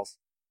balls.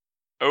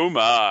 Oh,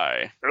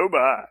 my. Oh,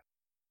 my.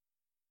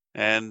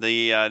 And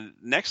the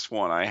next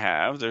one I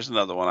have, there's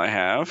another one I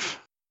have.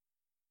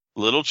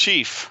 Little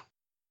Chief.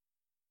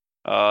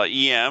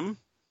 EM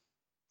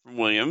from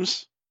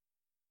Williams.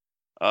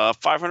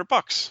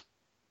 $500.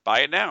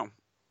 Buy it now.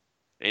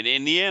 In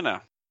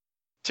Indiana.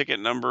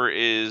 Ticket number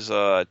is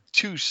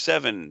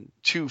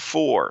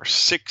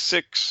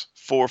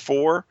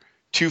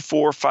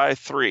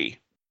 272466442453.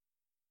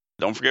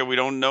 Don't forget, we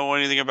don't know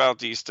anything about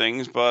these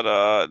things,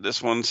 but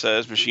this one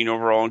says machine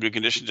overall in good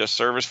condition, just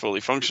service,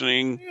 fully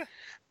functioning. Yeah.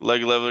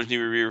 Leg levelers need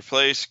to be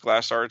replaced.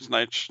 Glass art's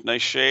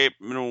nice shape,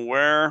 minimal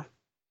wear.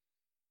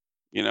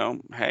 You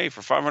know, hey, for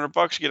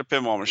 $500 you get a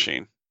pinball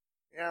machine.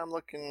 Yeah, I'm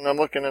looking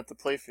at the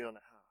playfield now.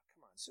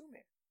 Come on, zoom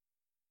in.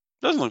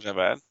 Doesn't look that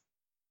bad.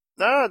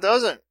 No, it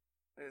doesn't.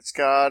 It's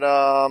got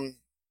does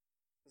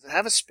it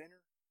have a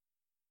spinner?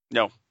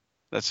 No,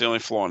 that's the only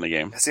flaw in the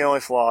game. That's the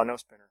only flaw, no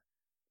spinner.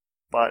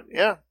 But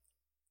yeah.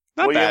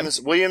 Not Williams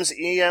bad. Williams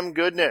EM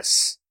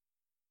goodness.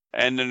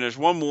 And then there's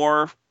one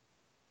more.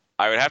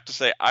 I would have to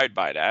say I'd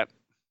buy that.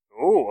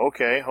 Oh,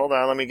 okay. Hold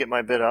on, let me get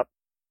my bid up.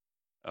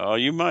 Oh,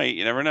 you might.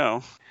 You never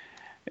know.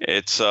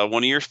 It's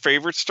one of your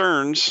favorite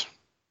Sterns.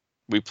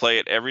 We play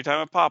it every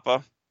time at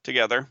Papa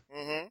together.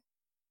 Mm-hmm.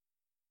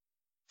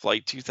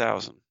 Flight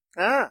 2000.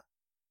 Ah.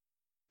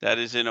 That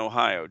is in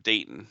Ohio,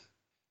 Dayton.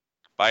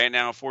 Buy it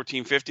now,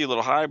 $1,450, a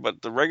little high,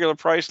 but the regular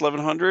price,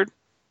 $1,100,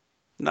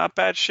 not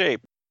bad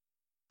shape.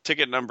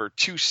 Ticket number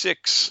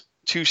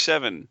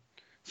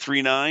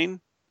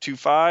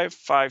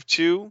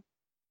 2627392552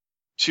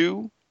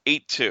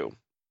 282.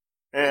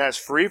 And it has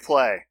free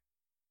play.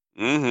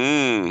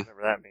 Mm-hmm.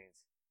 Whatever that means.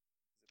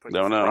 Put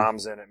Don't some know.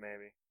 ROMs in it,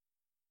 maybe.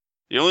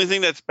 The only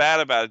thing that's bad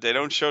about it, they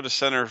don't show the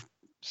center.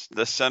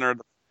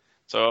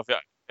 So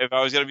if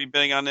I was going to be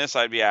bidding on this,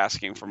 I'd be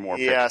asking for more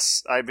pictures.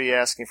 Yes, I'd be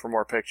asking for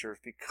more pictures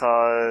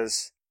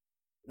because,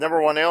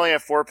 number one, they only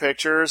have 4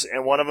 pictures,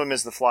 and one of them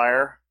is the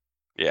flyer.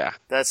 Yeah.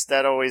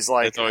 That always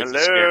like, It's always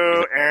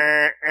hello,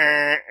 scary.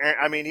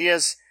 I mean, he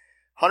has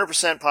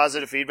 100%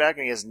 positive feedback,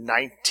 and he has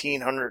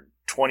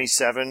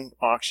 1,927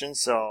 auctions,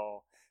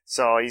 so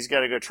he's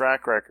got a good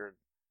track record.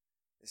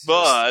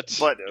 But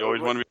you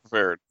always want to be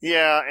prepared.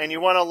 Yeah, and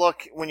you want to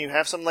look, when you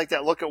have something like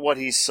that, look at what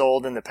he's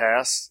sold in the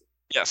past.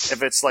 Yes.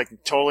 If it's like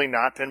totally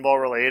not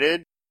pinball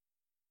related,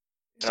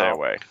 Stay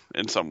away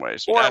in some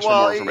ways. Or, Ask for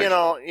more information.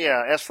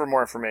 ask for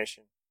more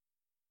information.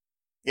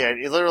 Yeah,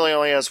 it literally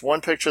only has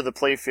one picture of the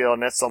playfield,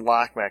 and that's the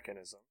lock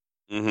mechanism.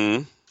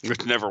 Mm-hmm.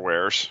 Which never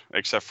wears,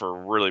 except for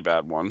really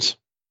bad ones.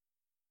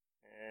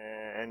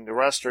 And the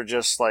rest are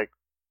just like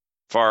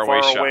Far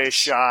away shots.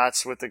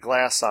 shots with the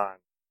glass on.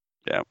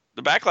 Yeah.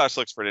 The back glass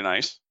looks pretty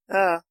nice.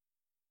 Yeah.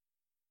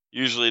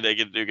 Usually they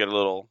do get a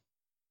little...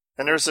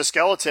 And there's a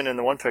skeleton in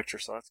the one picture,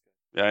 so that's good.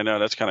 Yeah, I know.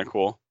 That's kind of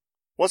cool.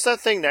 What's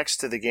that thing next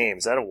to the game?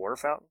 Is that a water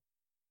fountain?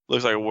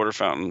 Looks like a water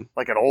fountain.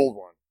 Like an old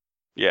one.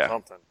 Yeah.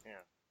 Something,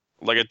 yeah.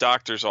 Like a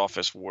doctor's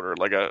office water.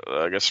 Like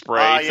a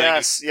spray thing.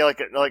 Yes. Yeah,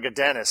 like a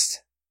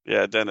dentist.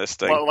 Yeah, dentist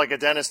thing. Well, like a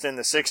dentist in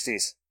the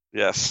 60s.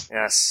 Yes.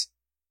 Yes.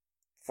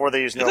 Before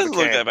they used It doesn't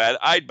look that bad.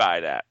 I'd buy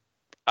that.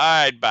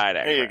 There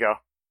you go.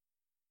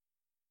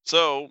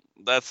 So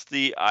that's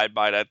the I'd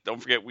buy that. Don't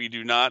forget, we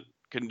do not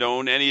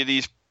condone any of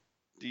these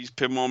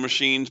pinball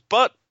machines,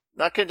 but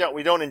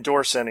We don't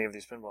endorse any of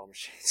these pinball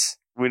machines.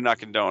 we do not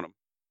condone them.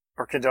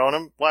 Or condone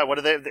them? Why?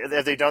 What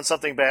have they done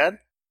something bad?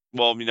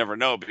 Well, you never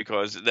know,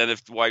 because then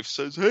if the wife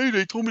says, "Hey,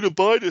 they told me to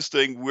buy this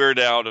thing," we're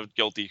out of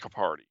guilty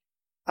party.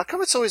 How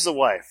come it's always the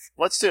wife?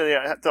 Let's do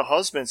it. The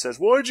husband says,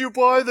 "Why'd you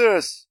buy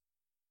this?"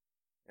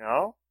 You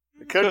know,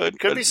 it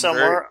could be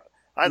somewhere.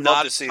 I'd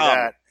love to see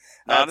that.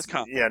 Not as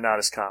common. Yeah, not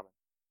as common.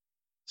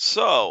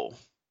 So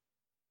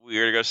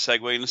we're gonna go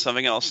segue into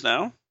something else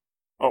now.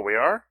 Oh, we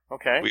are?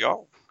 Okay. We are.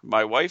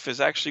 My wife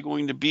is actually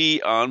going to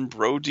be on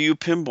Bro Do You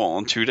Pinball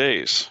in 2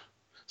 days.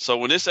 So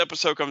when this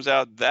episode comes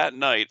out that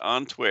night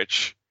on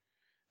Twitch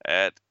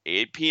at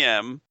 8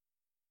 p.m.,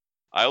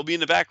 I will be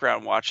in the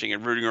background watching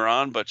and rooting her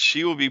on, but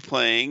she will be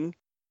playing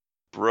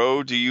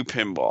Bro Do You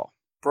Pinball.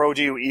 Bro,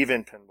 do you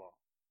even pinball?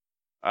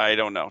 I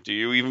don't know. Do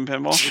you even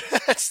pinball?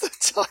 That's the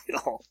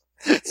title.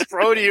 It's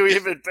Bro, do you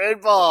even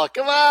pinball?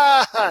 Come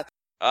on!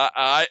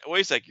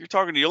 Wait a sec. You're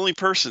talking to the only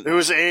person.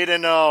 Who's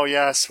 8-0?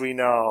 Yes, we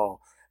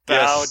know.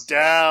 Bow Yes.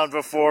 down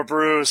before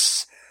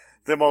Bruce,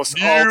 the most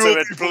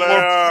ultimate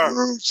player.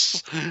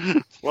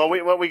 Well,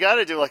 what we got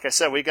to do, like I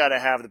said, we got to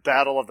have the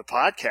battle of the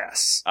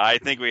podcasts, I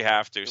think we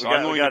have to. So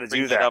I'm we going gotta to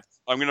bring do that that. up.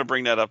 I'm going to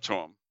bring that up to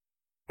him.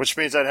 which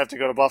means I'd have to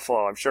go to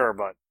Buffalo, I'm sure,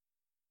 but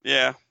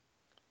Yeah,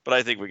 but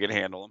I think we can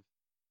handle him.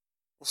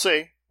 we'll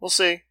see. We'll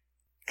see.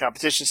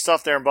 Competition's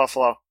tough there in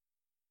Buffalo.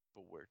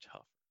 But we're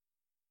tough.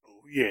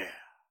 Oh, yeah.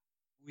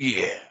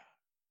 Yeah.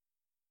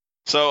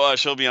 So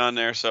she'll be on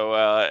there.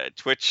 So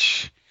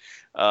Twitch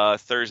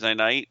Thursday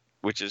night,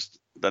 which is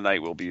the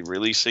night we'll be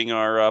releasing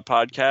our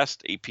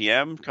podcast, 8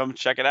 p.m. Come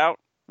check it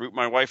out. Root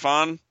my wife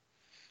on.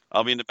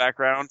 I'll be in the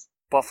background.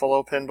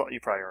 Buffalo Pinball.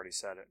 You probably already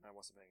said it. I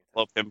wasn't paying attention.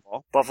 Love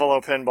pinball.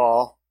 Buffalo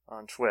Pinball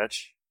on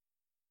Twitch.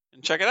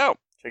 And check it out.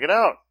 Check it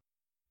out.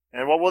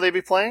 And what will they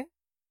be playing?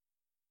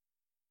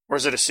 Or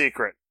is it a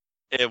secret?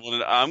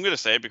 I'm going to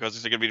say it because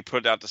it's going to be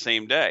put out the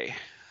same day.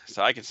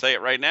 So I can say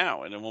it right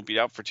now, and it won't be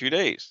out for 2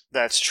 days.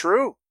 That's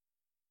true.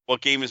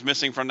 What game is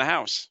missing from the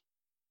house?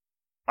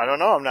 I don't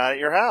know. I'm not at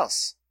your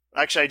house.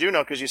 Actually, I do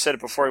know because you said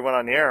it before we went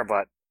on the air,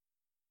 but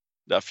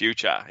The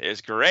future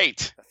is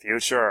great. The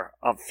future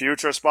of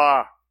Future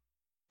Spa.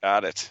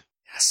 Got it.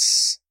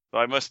 Yes. So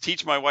I must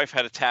teach my wife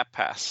how to tap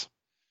pass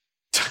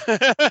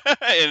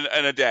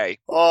in a day.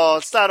 Oh,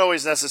 it's not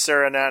always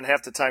necessary on that, and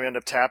half the time you end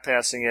up tap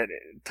passing it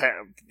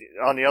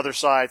on the other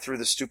side through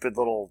the stupid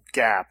little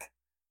gap.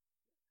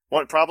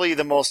 Probably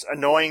the most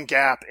annoying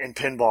gap in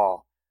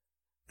pinball.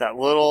 That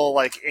little,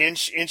 like,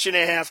 inch and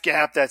a half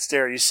gap that's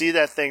there. You see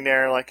that thing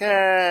there, like,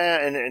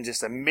 and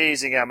just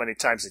amazing how many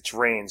times it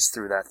drains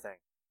through that thing.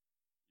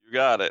 You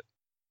got it.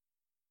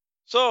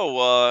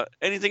 So,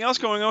 anything else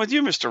going on with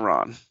you, Mr.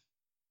 Ron?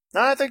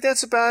 No, I think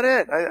that's about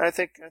it. I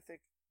think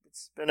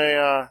it's been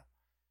a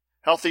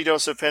healthy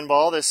dose of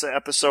pinball. This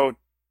episode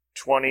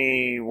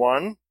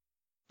 21.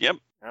 Yep.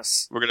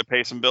 Yes. We're going to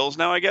pay some bills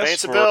now, I guess. Pay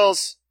some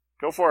bills.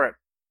 Go for it.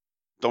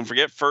 Don't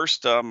forget,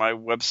 first, my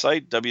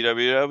website,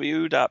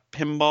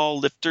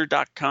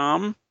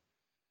 www.pinballlifter.com,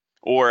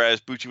 or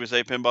as Bucci would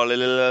say,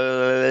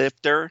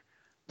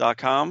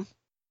 pinballlifter.com.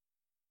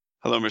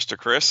 Hello, Mr.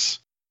 Chris.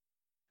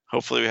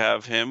 Hopefully we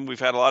have him. We've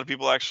had a lot of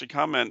people actually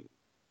comment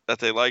that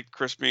they liked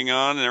Chris being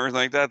on and everything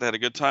like that. They had a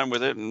good time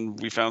with it,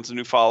 and we found some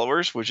new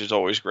followers, which is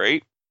always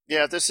great.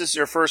 Yeah, if this is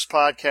your first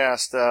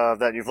podcast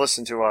that you've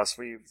listened to us,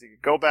 we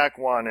go back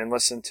one and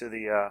listen to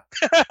the.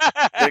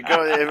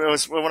 It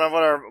was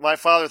my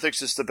father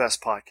thinks it's the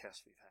best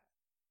podcast we've had.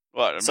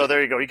 What? So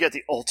there you go. You get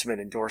the ultimate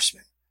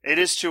endorsement. It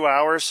is 2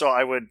 hours, so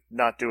I would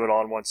not do it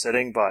all in one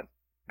sitting, but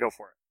go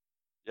for it.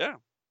 Yeah,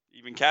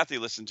 even Kathy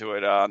listened to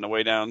it on the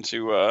way down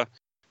to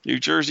New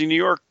Jersey, New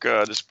York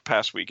this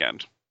past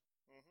weekend.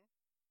 Mm-hmm.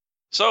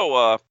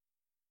 So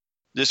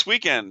this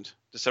weekend,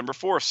 December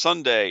 4th,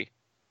 Sunday.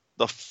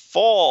 The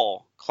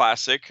Fall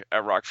Classic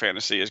at Rock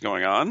Fantasy is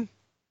going on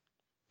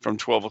from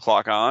 12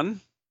 o'clock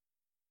on.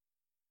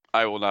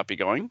 I will not be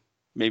going.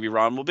 Maybe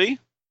Ron will be.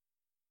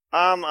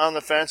 I'm on the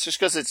fence. Just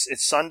because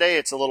it's Sunday,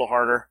 it's a little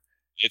harder.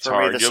 It's for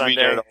hard. Me, the You'll Sunday.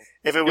 be there.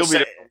 If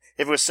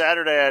it was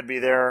Saturday, I'd be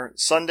there.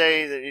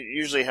 Sunday, they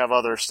usually have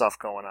other stuff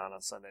going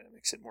on Sunday. That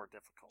makes it more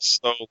difficult.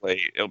 So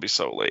late. It'll be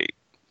so late.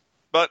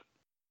 But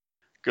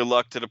good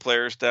luck to the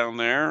players down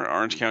there,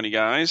 Orange County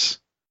guys.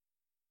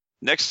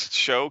 Next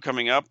show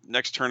coming up,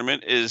 next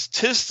tournament is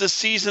 'Tis the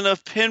Season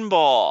of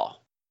Pinball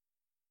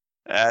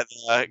at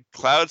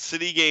Cloud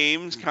City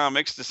Games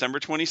Comics, December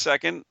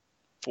 22nd,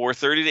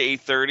 4:30 to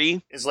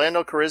 8:30. Is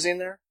Lando Calrissian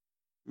there?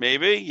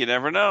 Maybe. You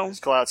never know. It's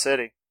Cloud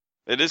City.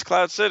 It is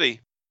Cloud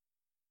City.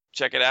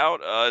 Check it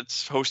out.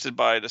 It's hosted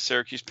by the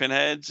Syracuse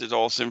Pinheads. It's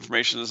also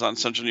information is on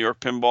Central New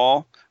York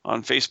Pinball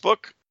on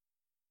Facebook.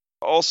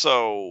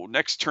 Also,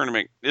 next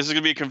tournament. This is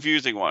going to be a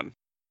confusing one.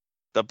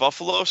 The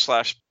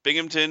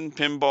Buffalo/Binghamton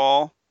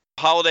Pinball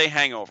Holiday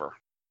Hangover.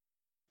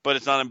 But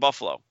it's not in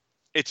Buffalo.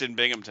 It's in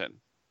Binghamton.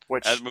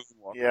 Which,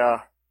 Moonwalker.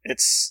 Yeah,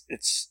 it's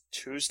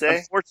Tuesday?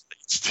 Unfortunately,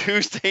 it's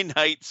Tuesday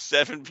night,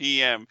 7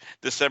 p.m.,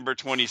 December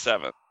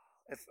 27th.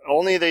 If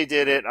only they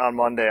did it on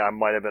Monday, I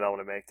might have been able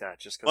to make that.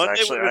 Just because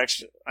I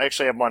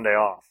actually have Monday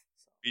off.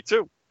 Me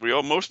too.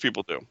 Most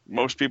people do.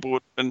 Most people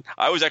would. And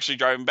I was actually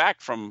driving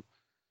back from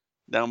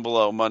down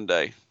below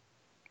Monday.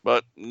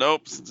 But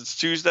nope, since it's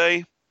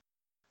Tuesday...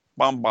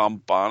 But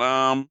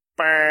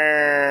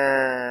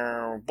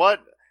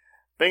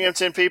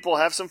Binghamton people,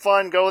 have some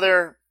fun. Go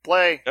there.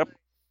 Play. Yep.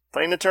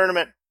 Play in the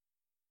tournament.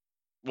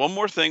 One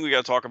more thing we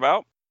got to talk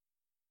about.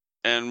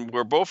 And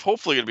we're both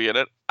hopefully going to be in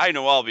it. I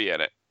know I'll be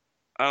in it.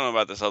 I don't know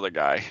about this other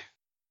guy.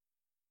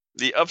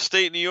 The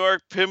Upstate New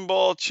York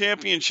Pinball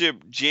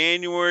Championship,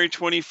 January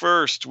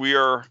 21st. We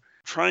are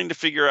trying to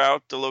figure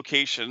out the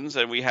locations,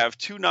 and we have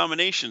 2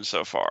 nominations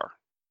so far.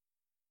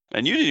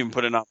 And you didn't even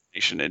put a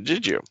nomination in,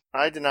 did you?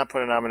 I did not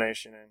put a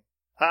nomination in.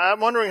 I'm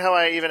wondering how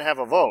I even have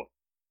a vote.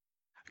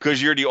 Because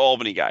you're the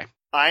Albany guy.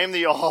 I am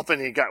the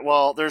Albany guy.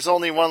 Well, there's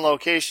only one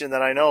location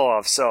that I know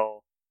of,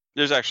 so...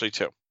 There's actually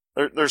 2.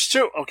 There's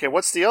 2. Okay,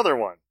 what's the other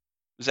one?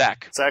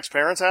 Zach's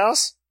parents'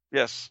 house?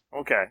 Yes.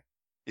 Okay.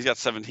 He's got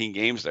 17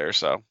 games there,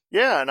 so...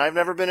 Yeah, and I've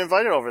never been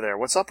invited over there.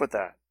 What's up with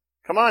that?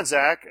 Come on,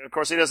 Zach. Of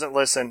course, he doesn't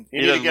listen.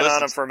 You need to get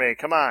on him for me.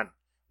 Come on.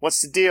 What's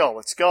the deal?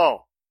 Let's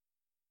go.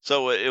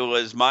 So it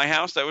was my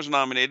house that was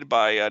nominated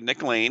by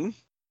Nick Lane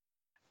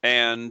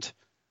and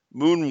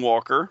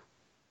Moonwalker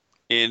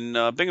in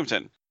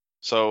Binghamton.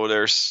 So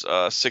there's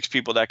 6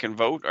 people that can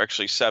vote,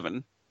 actually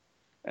 7.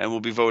 And we'll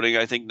be voting,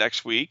 I think,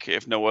 next week,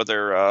 if no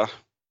other...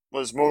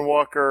 Was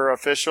Moonwalker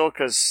official?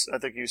 Because I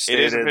think you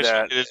stated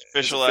that... It is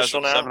official as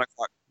of 7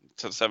 o'clock.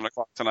 To 7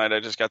 o'clock tonight, I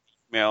just got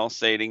the email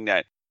stating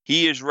that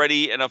he is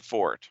ready and up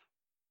for it.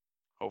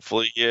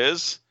 Hopefully he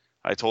is.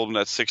 I told him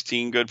that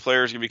 16 good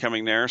players are going to be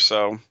coming there,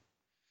 so...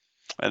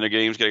 And the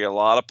game's going to get a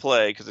lot of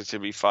play because it's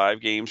going to be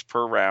 5 games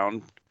per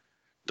round,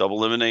 double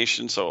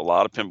elimination, so a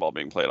lot of pinball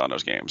being played on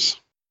those games.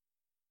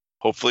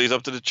 Hopefully he's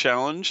up to the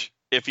challenge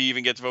if he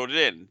even gets voted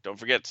in. Don't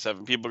forget,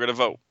 7 people are going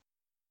to vote.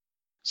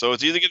 So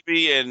it's either going to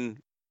be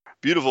in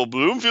beautiful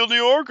Bloomfield, New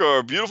York,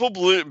 or beautiful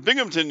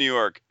Binghamton, New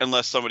York,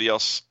 unless somebody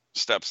else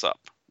steps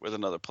up with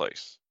another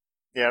place.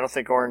 Yeah, I don't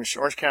think Orange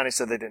County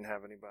said they didn't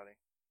have anybody.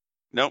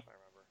 Nope.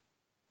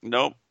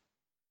 Nope.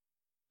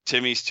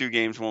 Timmy's 2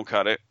 games won't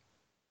cut it.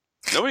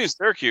 Nobody in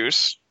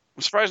Syracuse.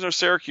 I'm surprised no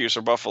Syracuse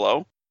or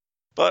Buffalo.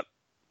 But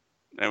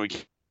and we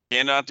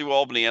cannot do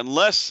Albany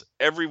unless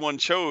everyone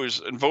chose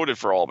and voted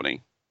for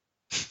Albany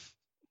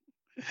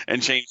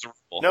and changed the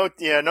rule.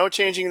 No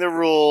changing the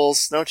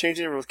rules. No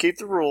changing the rules. Keep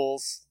the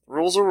rules.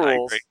 Rules are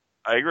rules.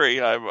 I agree.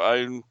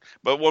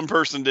 But one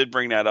person did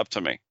bring that up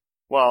to me.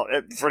 Well,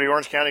 for the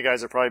Orange County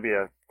guys, it'd probably be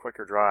a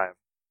quicker drive.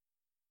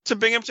 To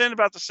Binghamton,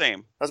 about the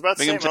same. That's about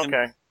the same.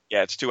 Okay.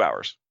 Yeah, it's 2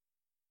 hours.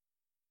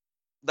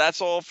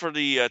 That's all for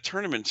the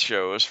tournament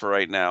shows for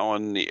right now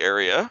in the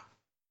area.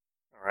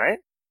 All right.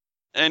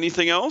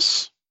 Anything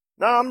else?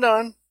 No, I'm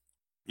done.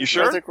 You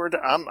sure? I think we're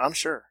done. I'm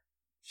sure.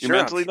 You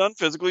mentally done?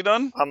 Physically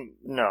done?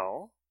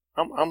 No.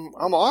 I'm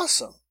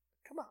awesome.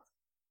 Come on.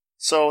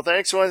 So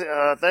thanks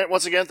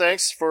once again.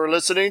 Thanks for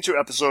listening to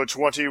episode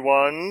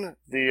 21.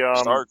 The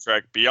Star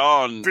Trek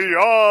Beyond.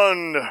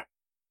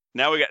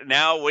 Now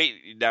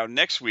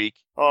next week.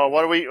 Oh,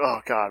 what do we?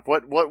 Oh God,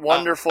 what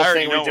wonderful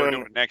thing we're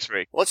doing next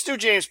week. Let's do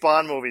James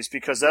Bond movies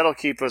because that'll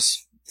keep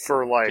us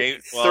for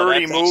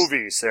 30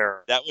 movies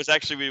there. That was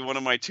actually one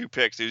of my two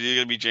picks. It was either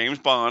going to be James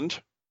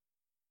Bond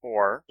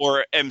or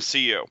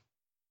MCU.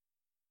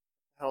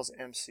 Hell's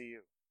MCU?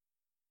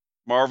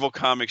 Marvel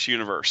Comics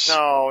Universe.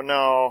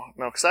 No,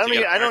 because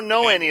I don't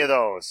know any of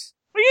those.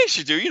 Well, yes,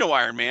 you do. You know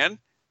Iron Man.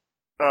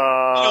 You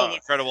know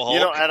Incredible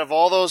Hulk. Out of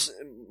all those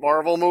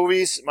Marvel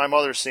movies, my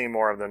mother's seen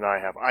more of them than I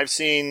have. I've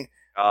seen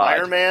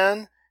Iron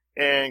Man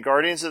and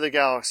Guardians of the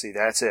Galaxy.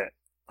 That's it.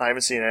 I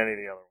haven't seen any of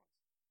the other ones.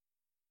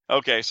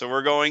 Okay, so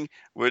we're going.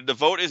 The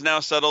vote is now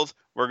settled.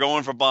 We're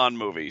going for Bond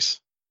movies.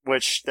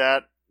 Which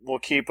that will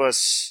keep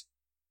us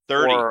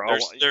 30.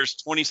 There's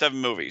 27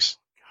 movies.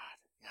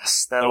 God,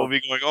 yes, that will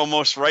be going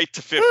almost right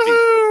to 50.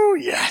 Woo,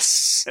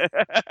 yes.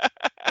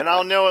 And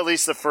I'll know at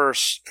least the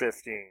first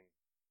 15.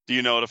 Do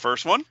you know the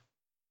first one?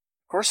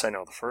 Of course, I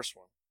know the first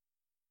one.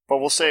 But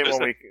we'll say it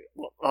when we.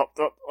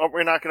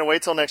 We're not going to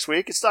wait till next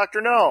week. It's Dr.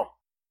 No.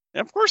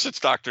 Yeah, of course, it's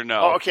Dr.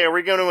 No. Oh, okay, are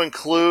we going to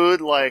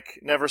include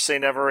Never Say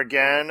Never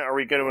Again? Are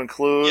we going to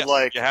include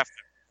you have to.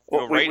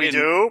 We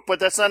do, but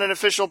that's not an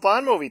official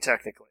Bond movie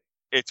technically.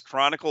 It's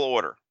chronological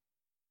order,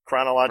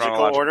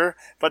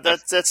 but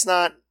that's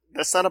not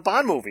a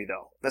Bond movie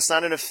though. That's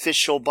not an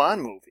official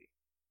Bond movie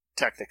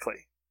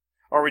technically.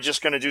 Or are we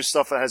just going to do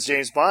stuff that has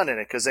James Bond in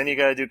it? Because then you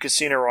got to do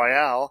Casino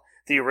Royale,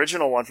 the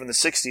original one from the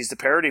 '60s, the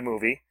parody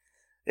movie.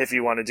 If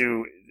you're going to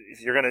do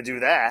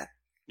that,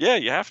 yeah,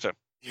 you have to.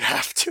 You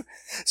have to.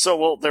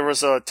 So, there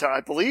was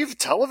I believe,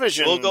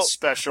 television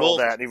special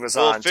that he was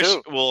on,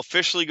 too. We'll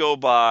officially go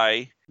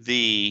by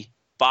the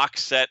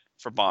box set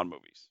for Bond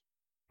movies.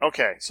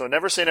 Okay, so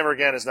Never Say Never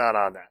Again is not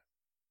on that.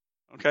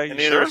 Okay, and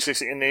neither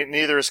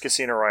is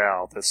Casino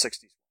Royale, the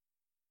 60s.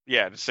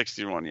 Yeah, the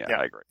 61, yeah,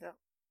 I agree. Yeah.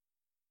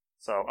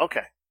 So,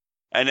 okay.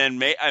 And then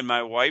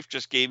my wife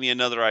just gave me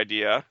another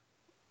idea,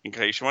 in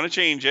case you want to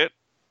change it,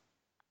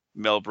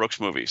 Mel Brooks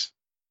movies.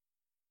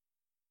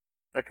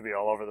 That could be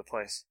all over the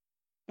place.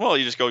 Well,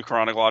 you just go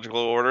chronological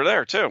order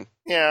there too.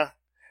 Yeah,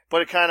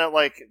 but it kind of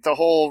the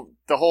whole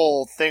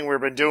thing we've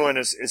been doing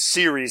is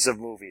series of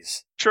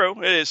movies. True,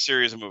 it is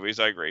series of movies.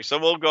 I agree. So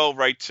we'll go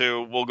right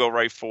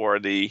for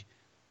the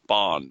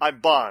Bond. I'm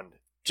Bond.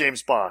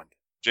 James Bond.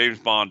 James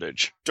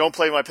Bondage. Don't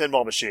play my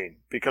pinball machine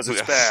because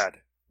it's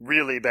bad,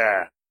 really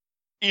bad.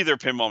 Either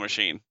pinball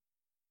machine.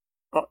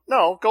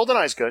 No,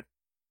 GoldenEye's good.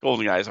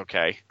 GoldenEye's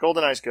okay.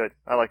 GoldenEye's good.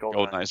 I like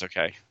GoldenEye. GoldenEye's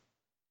okay.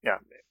 Yeah.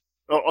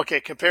 Oh,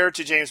 okay. Compared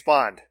to James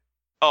Bond.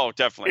 Oh,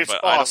 definitely. It's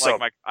but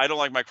awesome. I don't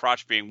like my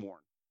crotch being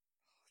worn.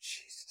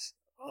 Jesus.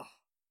 Oh.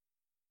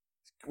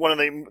 One of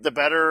the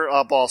better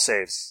ball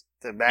saves.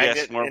 The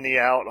magnet in the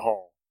out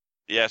hole.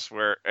 Yes,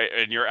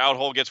 and your out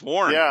hole gets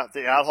worn. Yeah,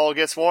 the out hole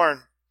gets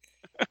worn.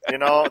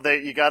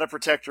 You got to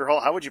protect your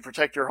hole. How would you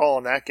protect your hole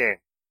in that game?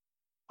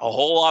 A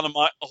whole lot of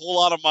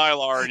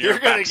Mylar. You're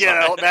going to get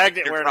a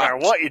magnet wear no matter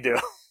what you do.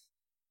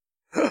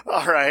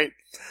 All right.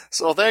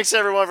 So thanks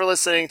everyone for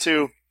listening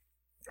to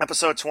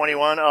episode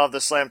 21 of the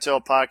Slam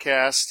Tilt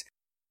Podcast.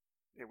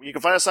 You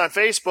can find us on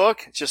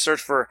Facebook. Just search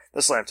for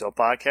the Slam Tilt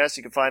Podcast.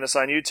 You can find us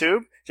on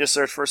YouTube. Just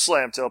search for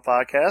Slam Tilt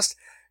Podcast.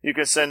 You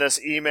can send us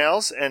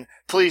emails, and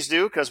please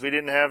do, because we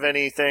didn't have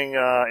anything,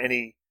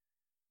 any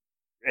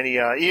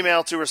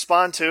email to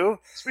respond to.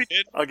 Yes, we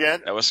did.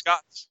 Again. That was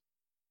Scott's.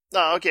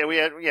 No, okay, we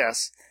had,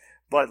 yes.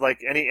 But,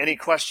 any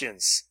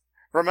questions?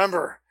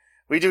 Remember,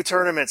 we do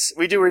tournaments,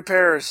 we do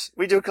repairs,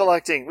 we do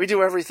collecting, we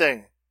do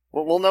everything.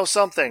 We'll know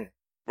something.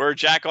 We're a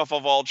jack off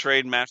of all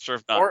trade, master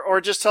of none. Or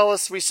just tell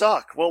us we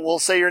suck. We'll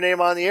say your name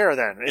on the air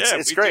then.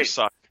 It's great. Do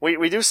suck.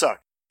 We do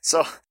suck.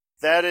 So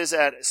that is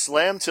at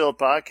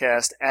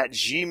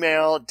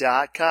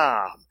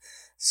slamtiltpodcast@gmail.com.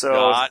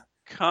 So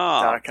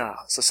 .com.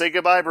 So say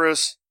goodbye,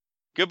 Bruce.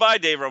 Goodbye,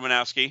 Dave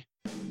Romanowski.